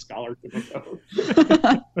of like the scholarship-a-phone.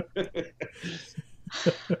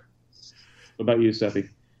 What about you, Seppi?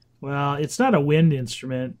 Well, it's not a wind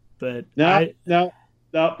instrument, but No,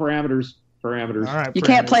 parameters. All right, You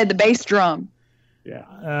can't play the bass drum.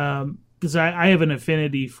 Yeah. Because I have an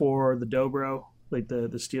affinity for the dobro, like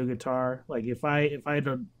the steel guitar. Like if I had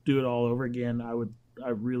to do it all over again, I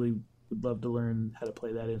really would love to learn how to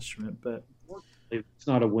play that instrument. But It's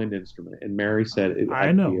not a wind instrument, and Mary said it.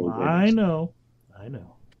 I know.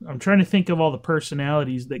 I'm trying to think of all the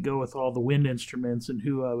personalities that go with all the wind instruments and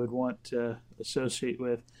who I would want to associate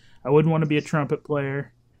with. I wouldn't want to be a trumpet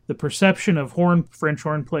player. The perception of French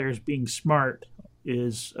horn players being smart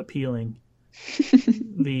is appealing.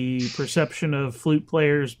 The perception of flute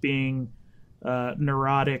players being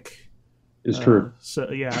neurotic is true.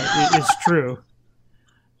 So yeah, it's true.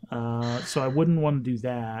 So I wouldn't want to do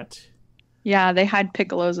that. Yeah, they hide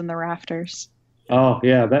piccolos in the rafters. Oh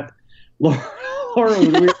yeah, that Laura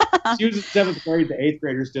she was in 7th grade. The 8th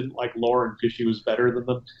graders didn't like Lauren because she was better than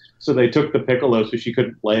them, so they took the piccolo so she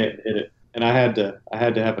couldn't play it and hit it. And I had to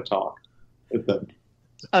have a talk with them.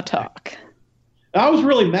 A talk. I was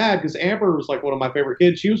really mad because Amber was like one of my favorite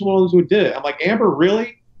kids. She was one of those who did it. I'm like, Amber,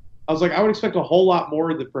 really? I was like, I would expect a whole lot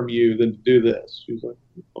more from you than to do this. She was like,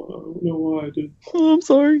 oh, I don't know why I did. Oh, I'm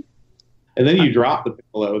sorry. And then you dropped the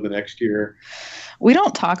piccolo the next year. We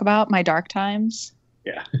don't talk about my dark times.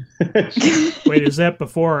 Yeah. Wait, is that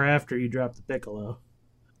before or after you dropped the piccolo?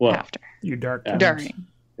 Well, After. Your dark times? During.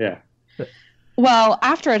 yeah. Well,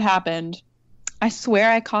 after it happened, I swear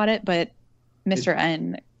I caught it, but Mr.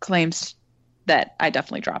 N claims that I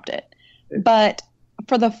definitely dropped it. But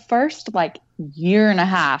for the first year and a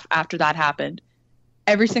half after that happened,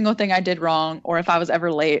 every single thing I did wrong, or if I was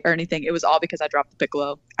ever late or anything, it was all because I dropped the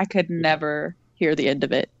piccolo. I could never hear the end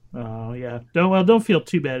of it. Oh yeah. Don't feel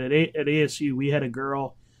too bad. At ASU, we had a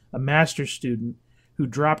girl, a master's student, who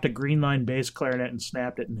dropped a green line bass clarinet and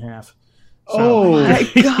snapped it in half. So, Oh my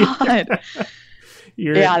God.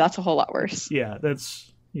 Yeah, that's a whole lot worse. Yeah,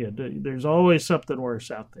 there's always something worse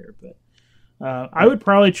out there. But I would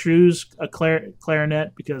probably choose a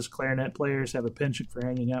clarinet because clarinet players have a penchant for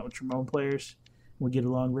hanging out with trombone players. We get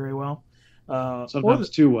along very well. sometimes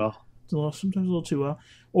too well. Sometimes a little too well.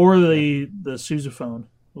 Or the sousaphone.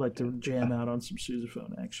 I like to jam out on some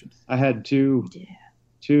sousaphone action. I had two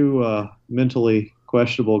mentally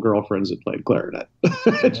questionable girlfriends that played clarinet.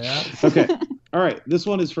 Yeah. Okay. All right. This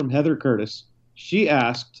one is from Heather Curtis. She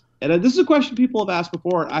asked, and this is a question people have asked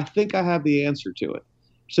before, and I think I have the answer to it.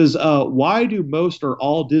 She says, why do most or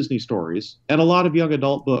all Disney stories and a lot of young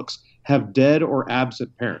adult books have dead or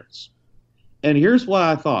absent parents? And here's what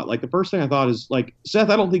I thought. The first thing I thought is, Seth,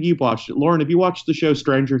 I don't think you've watched it. Lauren, have you watched the show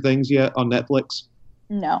Stranger Things yet on Netflix?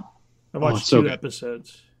 No. I watched so 2 good.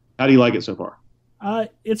 episodes. How do you like it so far?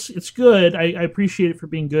 It's good. I appreciate it for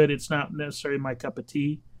being good. It's not necessarily my cup of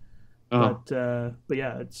tea, but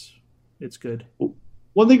yeah, it's good.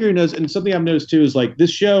 One thing you're going to notice, and something I've noticed too, is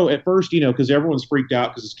this show at first, because everyone's freaked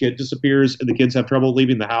out because this kid disappears and the kids have trouble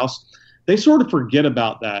leaving the house. They sort of forget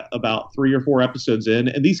about that about 3 or 4 episodes in,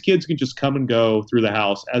 and these kids can just come and go through the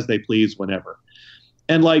house as they please whenever.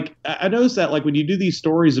 And I noticed that when you do these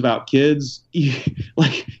stories about kids, you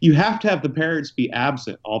have to have the parents be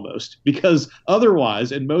absent almost, because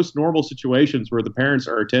otherwise, in most normal situations where the parents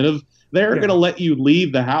are attentive, they're going to let you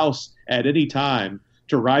leave the house at any time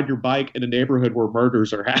to ride your bike in a neighborhood where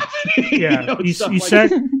murders are happening. Yeah,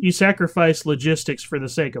 you sacrifice logistics for the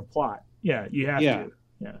sake of plot. Yeah, you have to.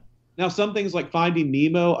 Yeah. Now, some things like Finding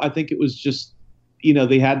Nemo, I think it was just,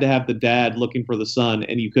 they had to have the dad looking for the son,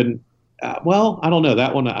 and you couldn't. Well, I don't know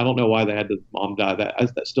that one. I don't know why they had the mom die.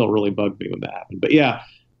 That still really bugged me when that happened. But yeah,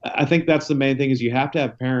 I think that's the main thing is you have to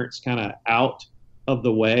have parents kind of out of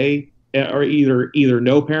the way, or either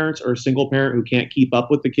no parents or a single parent who can't keep up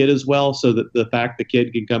with the kid as well, so that the fact the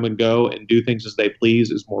kid can come and go and do things as they please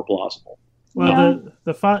is more plausible. Well,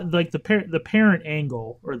 the parent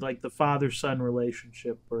angle, or the father-son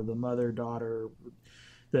relationship, or the mother-daughter,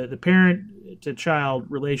 The parent to child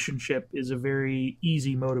relationship is a very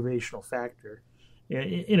easy motivational factor.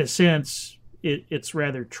 In a sense, it's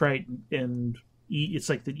rather trite and it's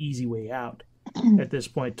like the easy way out at this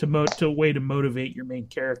point to way to motivate your main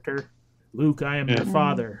character. Luke, I am your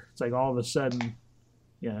father. It's like all of a sudden,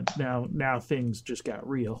 now things just got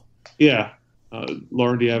real. Yeah.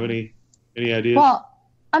 Lauren, do you have any ideas? Well,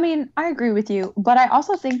 I mean, I agree with you, but I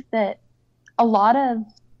also think that a lot of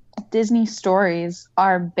Disney stories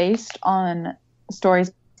are based on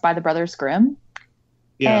stories by the Brothers Grimm.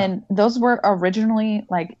 Yeah. And those were originally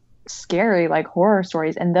like scary, like horror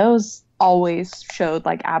stories. And those always showed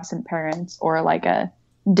like absent parents or like a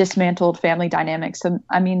dismantled family dynamic. So,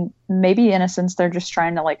 I mean, maybe in a sense, they're just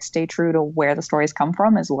trying to like stay true to where the stories come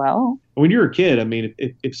from as well. When you're a kid, I mean,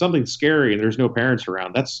 if something's scary and there's no parents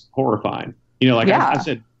around, that's horrifying. You know, like I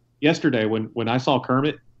said yesterday when I saw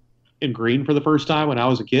Kermit in green for the first time when I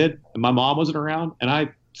was a kid and my mom wasn't around, and I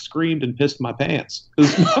screamed and pissed my pants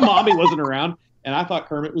because my mommy wasn't around, and I thought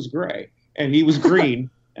Kermit was gray and he was green,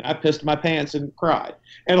 and I pissed my pants and cried.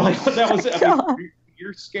 And like that was it. I mean,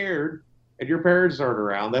 you're scared and your parents aren't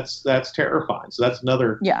around. That's terrifying. So that's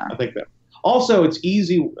another. Yeah. I think that also it's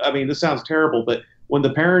easy. I mean, this sounds terrible, but when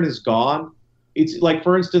the parent is gone, it's like,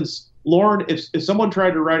 for instance, Lauren, if someone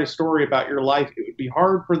tried to write a story about your life, it would be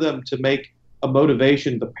hard for them to make a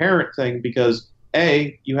motivation the parent thing because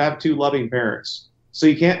you have two loving parents, so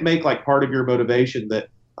you can't make like part of your motivation that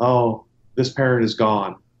this parent is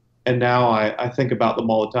gone and now I think about them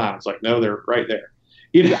all the time. It's like, no, they're right there,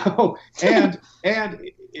 you know. and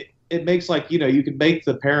it makes like, you know, you can make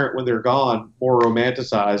the parent when they're gone more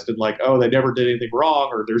romanticized and like, they never did anything wrong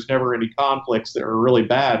or there's never any conflicts that are really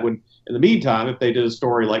bad, when in the meantime, if they did a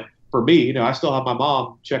story like, for me, you know, I still have my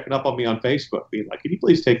mom checking up on me on Facebook being like, can you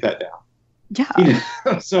please take that down? Yeah. You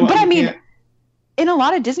know? So but I mean, in a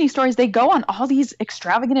lot of Disney stories, they go on all these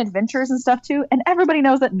extravagant adventures and stuff too. And everybody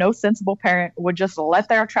knows that no sensible parent would just let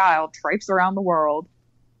their child traipse around the world.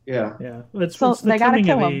 Yeah. Yeah. So they got to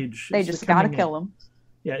kill him. They just got to kill him.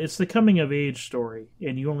 Yeah. It's the coming of age story.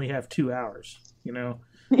 And you only have 2 hours, you know?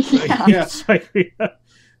 Yeah.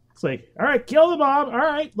 It's like, all right, kill the mom. All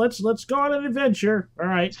right, let's go on an adventure. All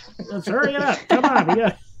right, let's hurry it up. Come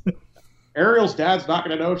on, Ariel's dad's not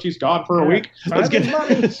going to know if she's gone for a week. Let's get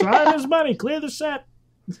money. Time is money. Clear the set.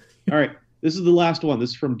 All right, this is the last one.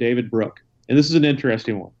 This is from David Brook, and this is an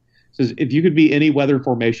interesting one. It says, if you could be any weather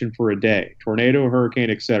formation for a day, tornado,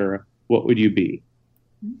 hurricane, etc., what would you be?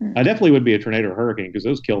 Mm-hmm. I definitely would be a tornado or hurricane because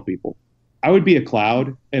those kill people. I would be a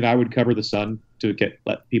cloud, and I would cover the sun to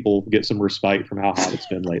let people get some respite from how hot it's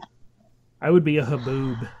been lately. I would be a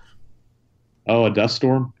haboob. Oh, a dust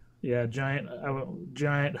storm? Yeah, giant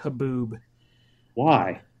haboob.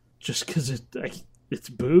 Why? Just because it's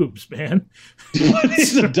boobs, man. What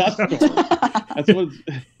is a dust storm? That's what.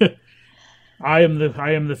 I am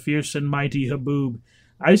the fierce and mighty haboob.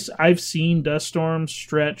 I've seen dust storms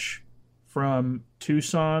stretch from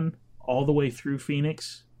Tucson all the way through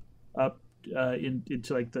Phoenix up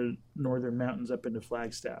into like the northern mountains up into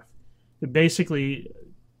Flagstaff. They're basically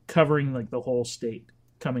covering like the whole state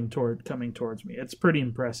coming towards me. It's pretty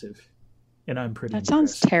impressive, and I'm pretty. That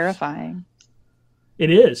sounds terrifying. It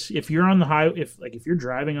is. If you're on the if you're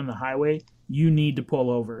driving on the highway, you need to pull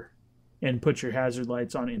over and put your hazard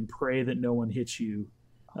lights on and pray that no one hits you.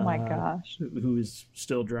 Oh my gosh! Who is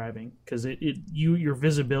still driving? Because your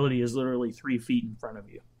visibility is literally 3 feet in front of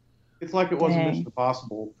you. It's like it was in Mission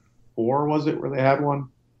Impossible 4, was it, where they had one?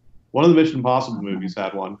 One of the Mission Impossible movies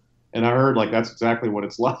had one, and I heard like that's exactly what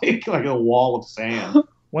it's like a wall of sand.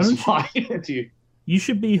 Why don't you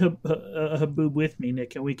should be a haboob with me,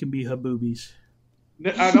 Nick, and we can be haboobies.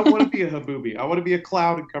 I don't want to be a habooby. I want to be a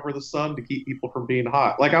cloud and cover the sun to keep people from being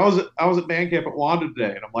hot. Like I was at band camp at Wanda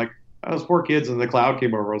today, and I'm like, those poor kids, and the cloud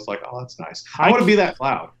came over. I was like, oh, that's nice. I want to be that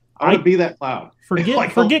cloud. I want to be that cloud.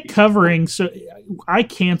 Forget covering. So I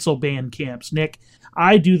cancel band camps, Nick.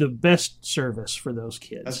 I do the best service for those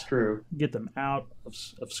kids. That's true. Get them out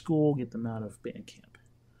of school. Get them out of band camp.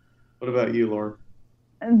 What about you, Lauren?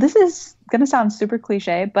 This is going to sound super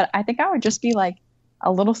cliche, but I think I would just be like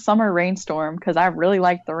a little summer rainstorm because I really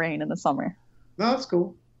like the rain in the summer. No, that's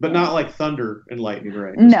cool. But not like thunder and lightning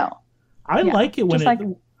rain. No. I like it when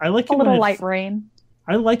I like it a little light rain.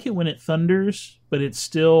 I like it when it thunders, but it's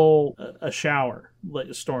still a shower, like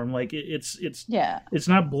a storm. Like it's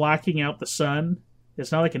not blocking out the sun.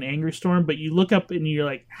 It's not like an angry storm, but you look up and you're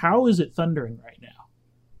like, how is it thundering right now?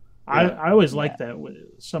 Yeah. I always like that with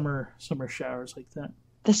summer showers like that.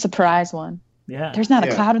 The surprise one. Yeah. There's not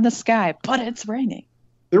a cloud in the sky, but it's raining.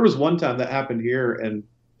 There was one time that happened here, and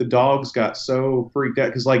the dogs got so freaked out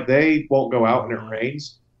because like they won't go out when it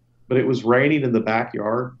rains. but it was raining in the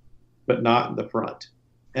backyard, but not in the front.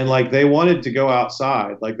 And like they wanted to go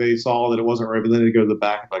outside, like they saw that it wasn't right, but then they go to the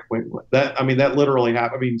back. Like, wait, what? That literally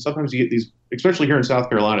happened. I mean, sometimes you get these, especially here in South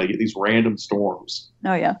Carolina, you get these random storms.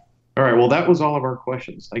 Oh yeah. All right, well, that was all of our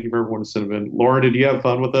questions. Thank you for everyone to send them in. Laura, did you have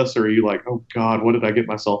fun with us, or are you like, oh God, what did I get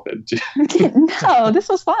myself into? No, this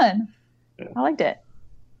was fun. Yeah. I liked it.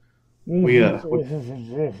 Yes,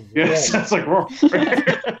 that's like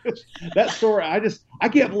that story. I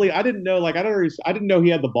can't believe I didn't know. Like I didn't know he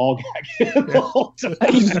had the ball gag the whole time.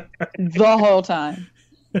 The whole time.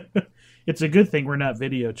 It's a good thing we're not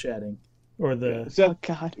video chatting or Oh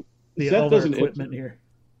God. the Seth other doesn't equipment here.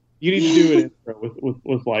 You need to do an intro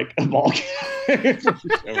with like a ball gag.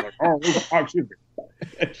 Like, oh, excuse me.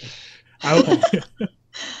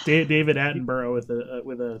 David Attenborough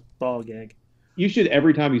with a ball gag. You should,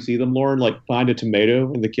 every time you see them, Lauren, like find a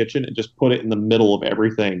tomato in the kitchen and just put it in the middle of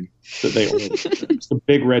everything that they order. It's a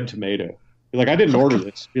big red tomato. You're like, I didn't order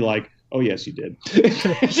this. Be like, oh yes, you did.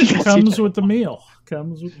 Comes with the meal.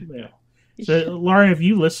 Comes with the meal. So, Lauren, have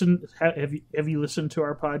you listened? Have you listened to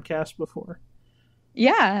our podcast before?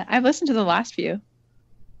 Yeah, I've listened to the last few.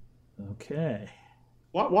 Okay.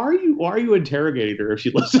 Why are you interrogating her if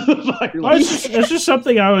she listens to the fire? Well, it's just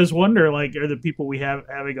something I always wonder. Like, are the people we have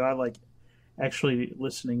having on like actually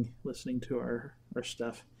listening to our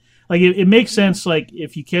stuff? Like, it makes sense. Like,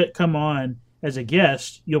 if you can't come on as a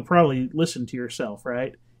guest, you'll probably listen to yourself,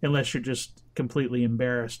 right? Unless you're just completely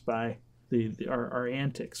embarrassed by our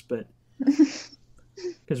antics. But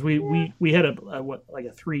because we had a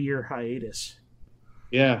 3-year hiatus.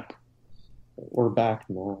 Yeah, we're back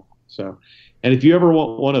now. So, and if you ever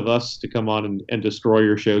want one of us to come on and destroy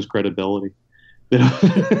your show's credibility, then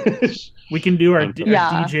we can do our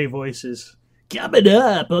DJ voices. Coming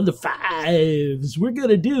up on the fives, we're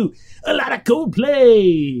gonna do a lot of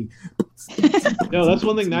Coldplay. No, that's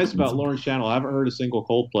one thing nice about Lauren's channel. I haven't heard a single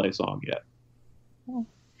Coldplay song yet.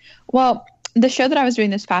 Well, the show that I was doing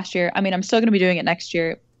this past year, I mean, I'm still going to be doing it next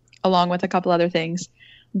year, along with a couple other things.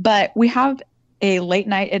 But we have a late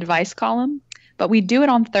night advice column, but we do it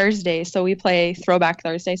on Thursdays. So we play Throwback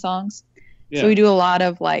Thursday songs. Yeah. So we do a lot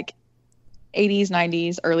of like 80s,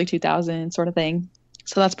 90s, early 2000s sort of thing.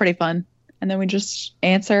 So that's pretty fun. And then we just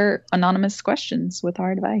answer anonymous questions with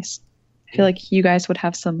our advice. I feel like you guys would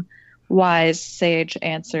have some wise, sage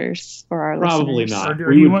answers for our probably listeners. Not.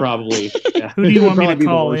 We would probably. Yeah. Who do you want me to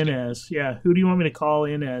call in as? Yeah, who do you want me to call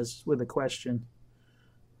in as with a question?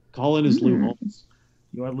 Call in as Lou Holtz.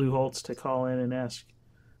 You want Lou Holtz to call in and ask,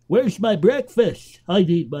 "Where's my breakfast? I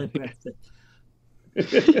need my breakfast."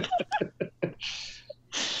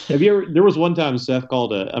 Have you ever? There was one time Seth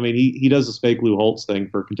called he does this fake Lou Holtz thing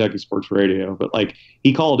for Kentucky Sports Radio, but like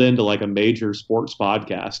he called into like a major sports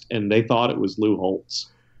podcast and they thought it was Lou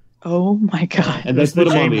Holtz. Oh my God! And they put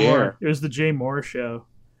him on the air. It was the Jay Moore show.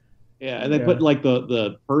 Yeah, and they put like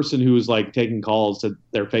the person who was like taking calls said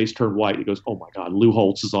their face turned white. He goes, "Oh my God, Lou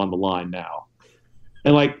Holtz is on the line now."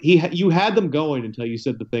 And like you had them going until you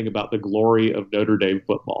said the thing about the glory of Notre Dame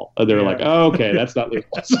football. And they're like, "Oh, okay, that's not Lou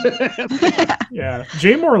Holtz." Yeah,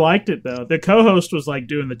 Jay Moore liked it though. The co-host was like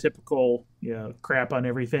doing the typical, crap on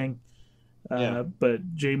everything.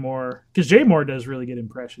 But Jay Moore, because Jay Moore does really good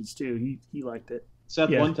impressions too. He liked it. Seth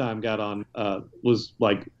one time got on, was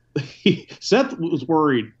like, Seth was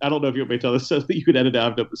worried. I don't know if you want me to tell this, Seth, that you could edit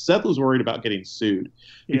out, but Seth was worried about getting sued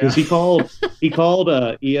because he called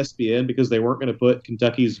ESPN because they weren't going to put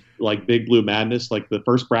Kentucky's like Big Blue Madness, like the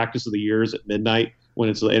first practice of the year is at midnight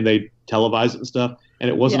and they televise it and stuff, and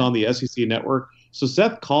it wasn't on the SEC network. So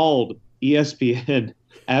Seth called ESPN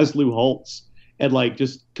as Lou Holtz. And like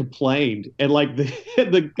just complained, and like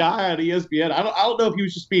the guy on ESPN, I don't know if he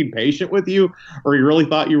was just being patient with you or he really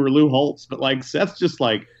thought you were Lou Holtz, but like Seth's just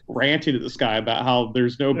like ranting at this guy about how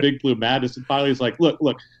there's no Big Blue Madness, and finally he's like, look,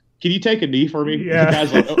 can you take a knee for me? Yeah. The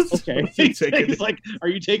guy's like, oh, okay. He's like, are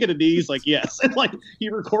you taking a knee? He's like, yes. And like he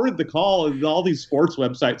recorded the call, and all these sports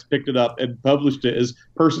websites picked it up and published it as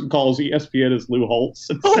person calls ESPN as Lou Holtz.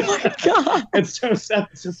 And oh my God! And so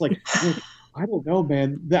Seth's just like. I don't know,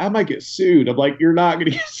 man. I might get sued. I'm like, you're not going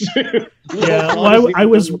to get sued. Yeah, well, I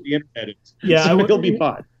was. Yeah, so he'll be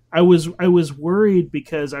fine. I was worried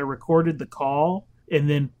because I recorded the call, and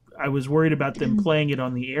then I was worried about them playing it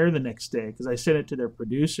on the air the next day because I sent it to their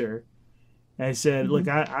producer. And I said, "Look,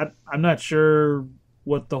 I'm not sure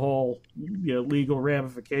what the whole legal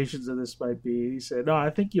ramifications of this might be." He said, "No, I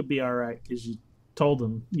think you'll be all right because you told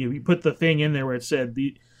them you put the thing in there where it said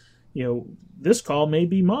the." This call may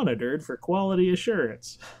be monitored for quality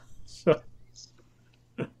assurance. So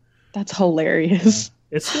that's hilarious.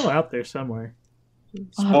 It's still out there somewhere.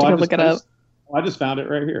 I'll have to go look it up. I just found it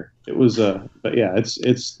right here. It was, but yeah,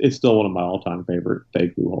 it's still one of my all-time favorite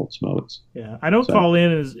fake Lou Holtz moments. Yeah, I don't call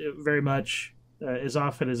in as very much as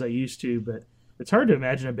often as I used to, but it's hard to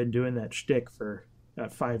imagine I've been doing that shtick for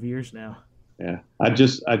 5 years now. Yeah, I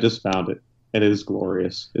just found it. It is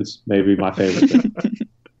glorious. It's maybe my favorite thing.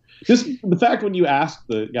 Just the fact when you ask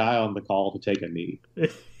the guy on the call to take a knee.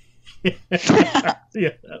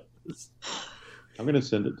 Yeah. I'm going to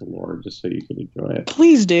send it to Laura just so you can enjoy it.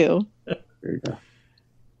 Please do. There you go.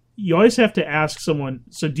 You always have to ask someone,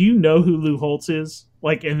 so do you know who Lou Holtz is?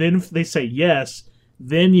 Like, and then if they say yes,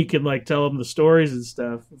 then you can like tell them the stories and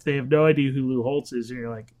stuff. If they have no idea who Lou Holtz is, and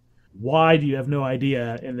you're like, why do you have no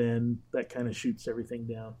idea? And then that kind of shoots everything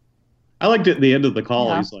down. I liked it at the end of the call.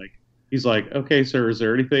 Yeah. He's like, okay, sir, is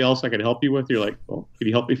there anything else I can help you with? You're like, well, can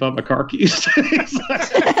you help me find my car keys?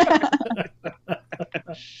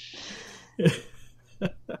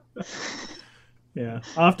 Yeah,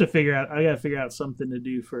 I'll have to figure out. I got to figure out something to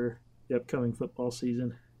do for the upcoming football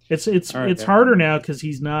season. It's harder now because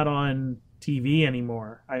he's not on TV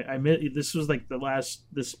anymore. This was like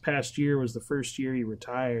this past year was the first year he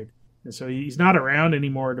retired, and so he's not around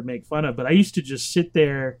anymore to make fun of. But I used to just sit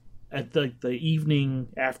there at the evening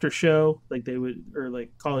after show, like they would, or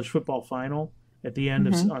like college football final at the end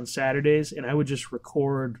of on Saturdays, and I would just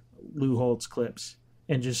record Lou Holtz clips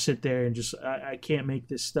and just sit there and just I can't make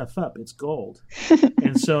this stuff up. It's gold.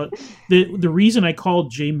 And so the reason I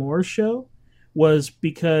called Jay Moore's show was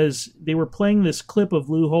because they were playing this clip of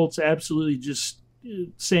Lou Holtz absolutely just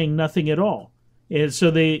saying nothing at all. And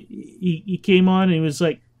so he came on and he was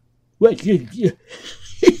like, "What?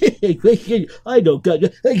 I don't got.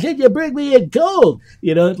 Can you bring me in gold?"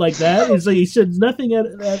 You know, like that. It's like he said nothing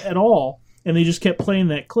at all, and they just kept playing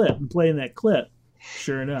that clip and playing that clip.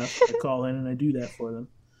 Sure enough, I call in and I do that for them.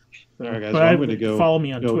 So, all right, guys. Well, I'm going to go follow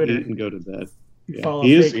me on Twitter eat and go to bed. Yeah.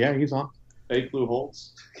 He is. Yeah, he's on fake Lou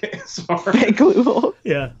Holtz. Sorry. Fake Lou Holtz.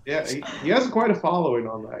 Yeah. Yeah, he has quite a following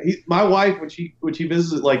on that. My wife, when she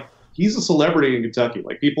visits, like, he's a celebrity in Kentucky.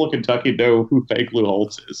 Like, people in Kentucky know who fake Lou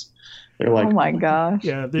Holtz is. They're like, oh my gosh.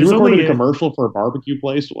 Yeah, you there's recorded only a commercial for a barbecue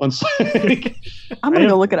place once. I'm gonna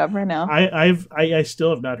go look it up right now. I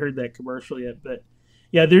still have not heard that commercial yet, but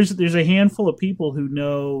yeah, there's a handful of people who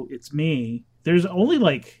know it's me. There's only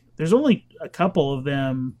a couple of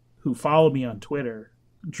them who follow me on Twitter.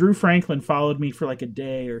 Drew Franklin followed me for like a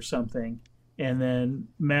day or something, and then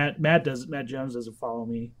Matt Jones doesn't follow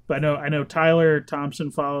me. But I know Tyler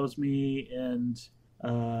Thompson follows me, and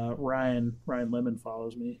Ryan Lemon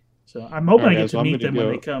follows me. So I'm hoping I get to meet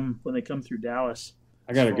them when they come through Dallas.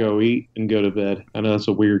 I gotta go eat and go to bed. I know that's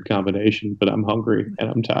a weird combination, but I'm hungry and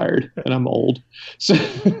I'm tired and I'm old. So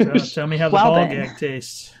tell me how the ball gag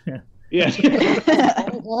tastes. Yeah.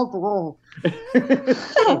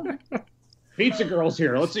 Pizza Girl's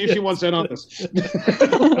here. Let's see if she wants in on this.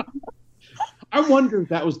 I wonder if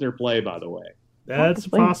that was their play, by the way. That's a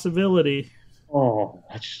possibility. Oh,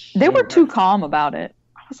 they were too calm about it.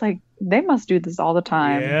 I was like, they must do this all the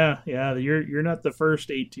time. Yeah. You're not the first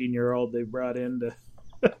 18-year-old they brought in to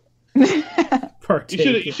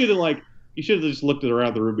partake. You should have just looked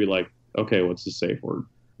around the room and be like, okay, what's the safe word?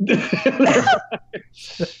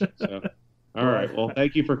 So, all right. Well,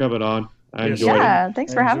 thank you for coming on. I enjoyed it. Yeah,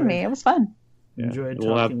 thanks for having me. It was fun. Enjoyed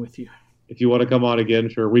talking with you. If you want to come on again,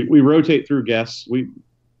 sure. We rotate through guests. I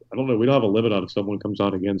don't know. We don't have a limit on if someone comes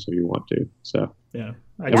on again, so you want to. So yeah,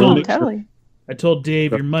 totally. I told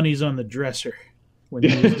Dave your money's on the dresser when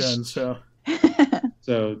he was done. So,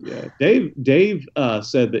 so yeah, Dave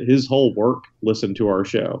said that his whole work listened to our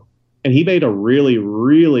show, and he made a really,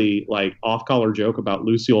 really like off-color joke about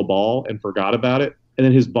Lucille Ball and forgot about it. And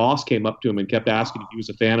then his boss came up to him and kept asking if he was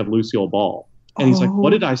a fan of Lucille Ball, and he's like,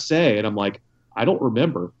 "What did I say?" And I'm like, "I don't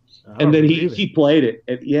remember." And then he played it,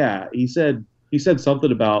 and yeah, he said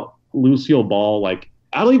something about Lucille Ball, like,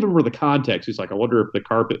 I don't even remember the context. He's like, I wonder if the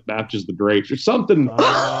carpet matches the drapes or something.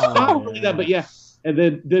 I don't really that, but yeah. And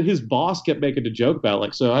then his boss kept making a joke about it,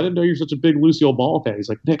 like, so I didn't know you're such a big Lucille Ball fan. He's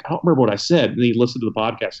like, Nick, I don't remember what I said. And he listened to the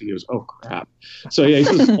podcast and he goes, oh crap. So yeah, he's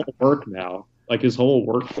his whole work now, like his whole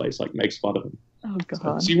workplace, like makes fun of him. Oh god.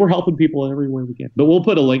 So, see, we're helping people every way we can. But we'll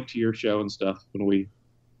put a link to your show and stuff when we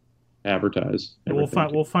advertise.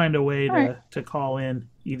 We'll find a way to call in,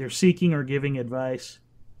 either seeking or giving advice.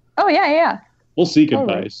 Oh yeah. We'll seek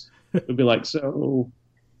advice. We'll be like, so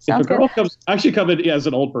if a girl comes, I should come in as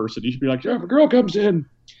an old person. You should be like, if a girl comes in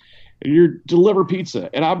and you deliver pizza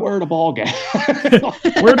and I'm wearing a ball gown.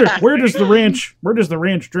 where does the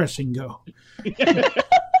ranch dressing go? Do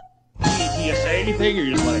you say anything or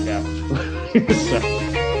you just let it go? So,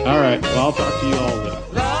 all right. Well, I'll talk to you all later.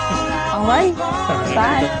 All right.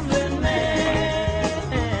 Bye.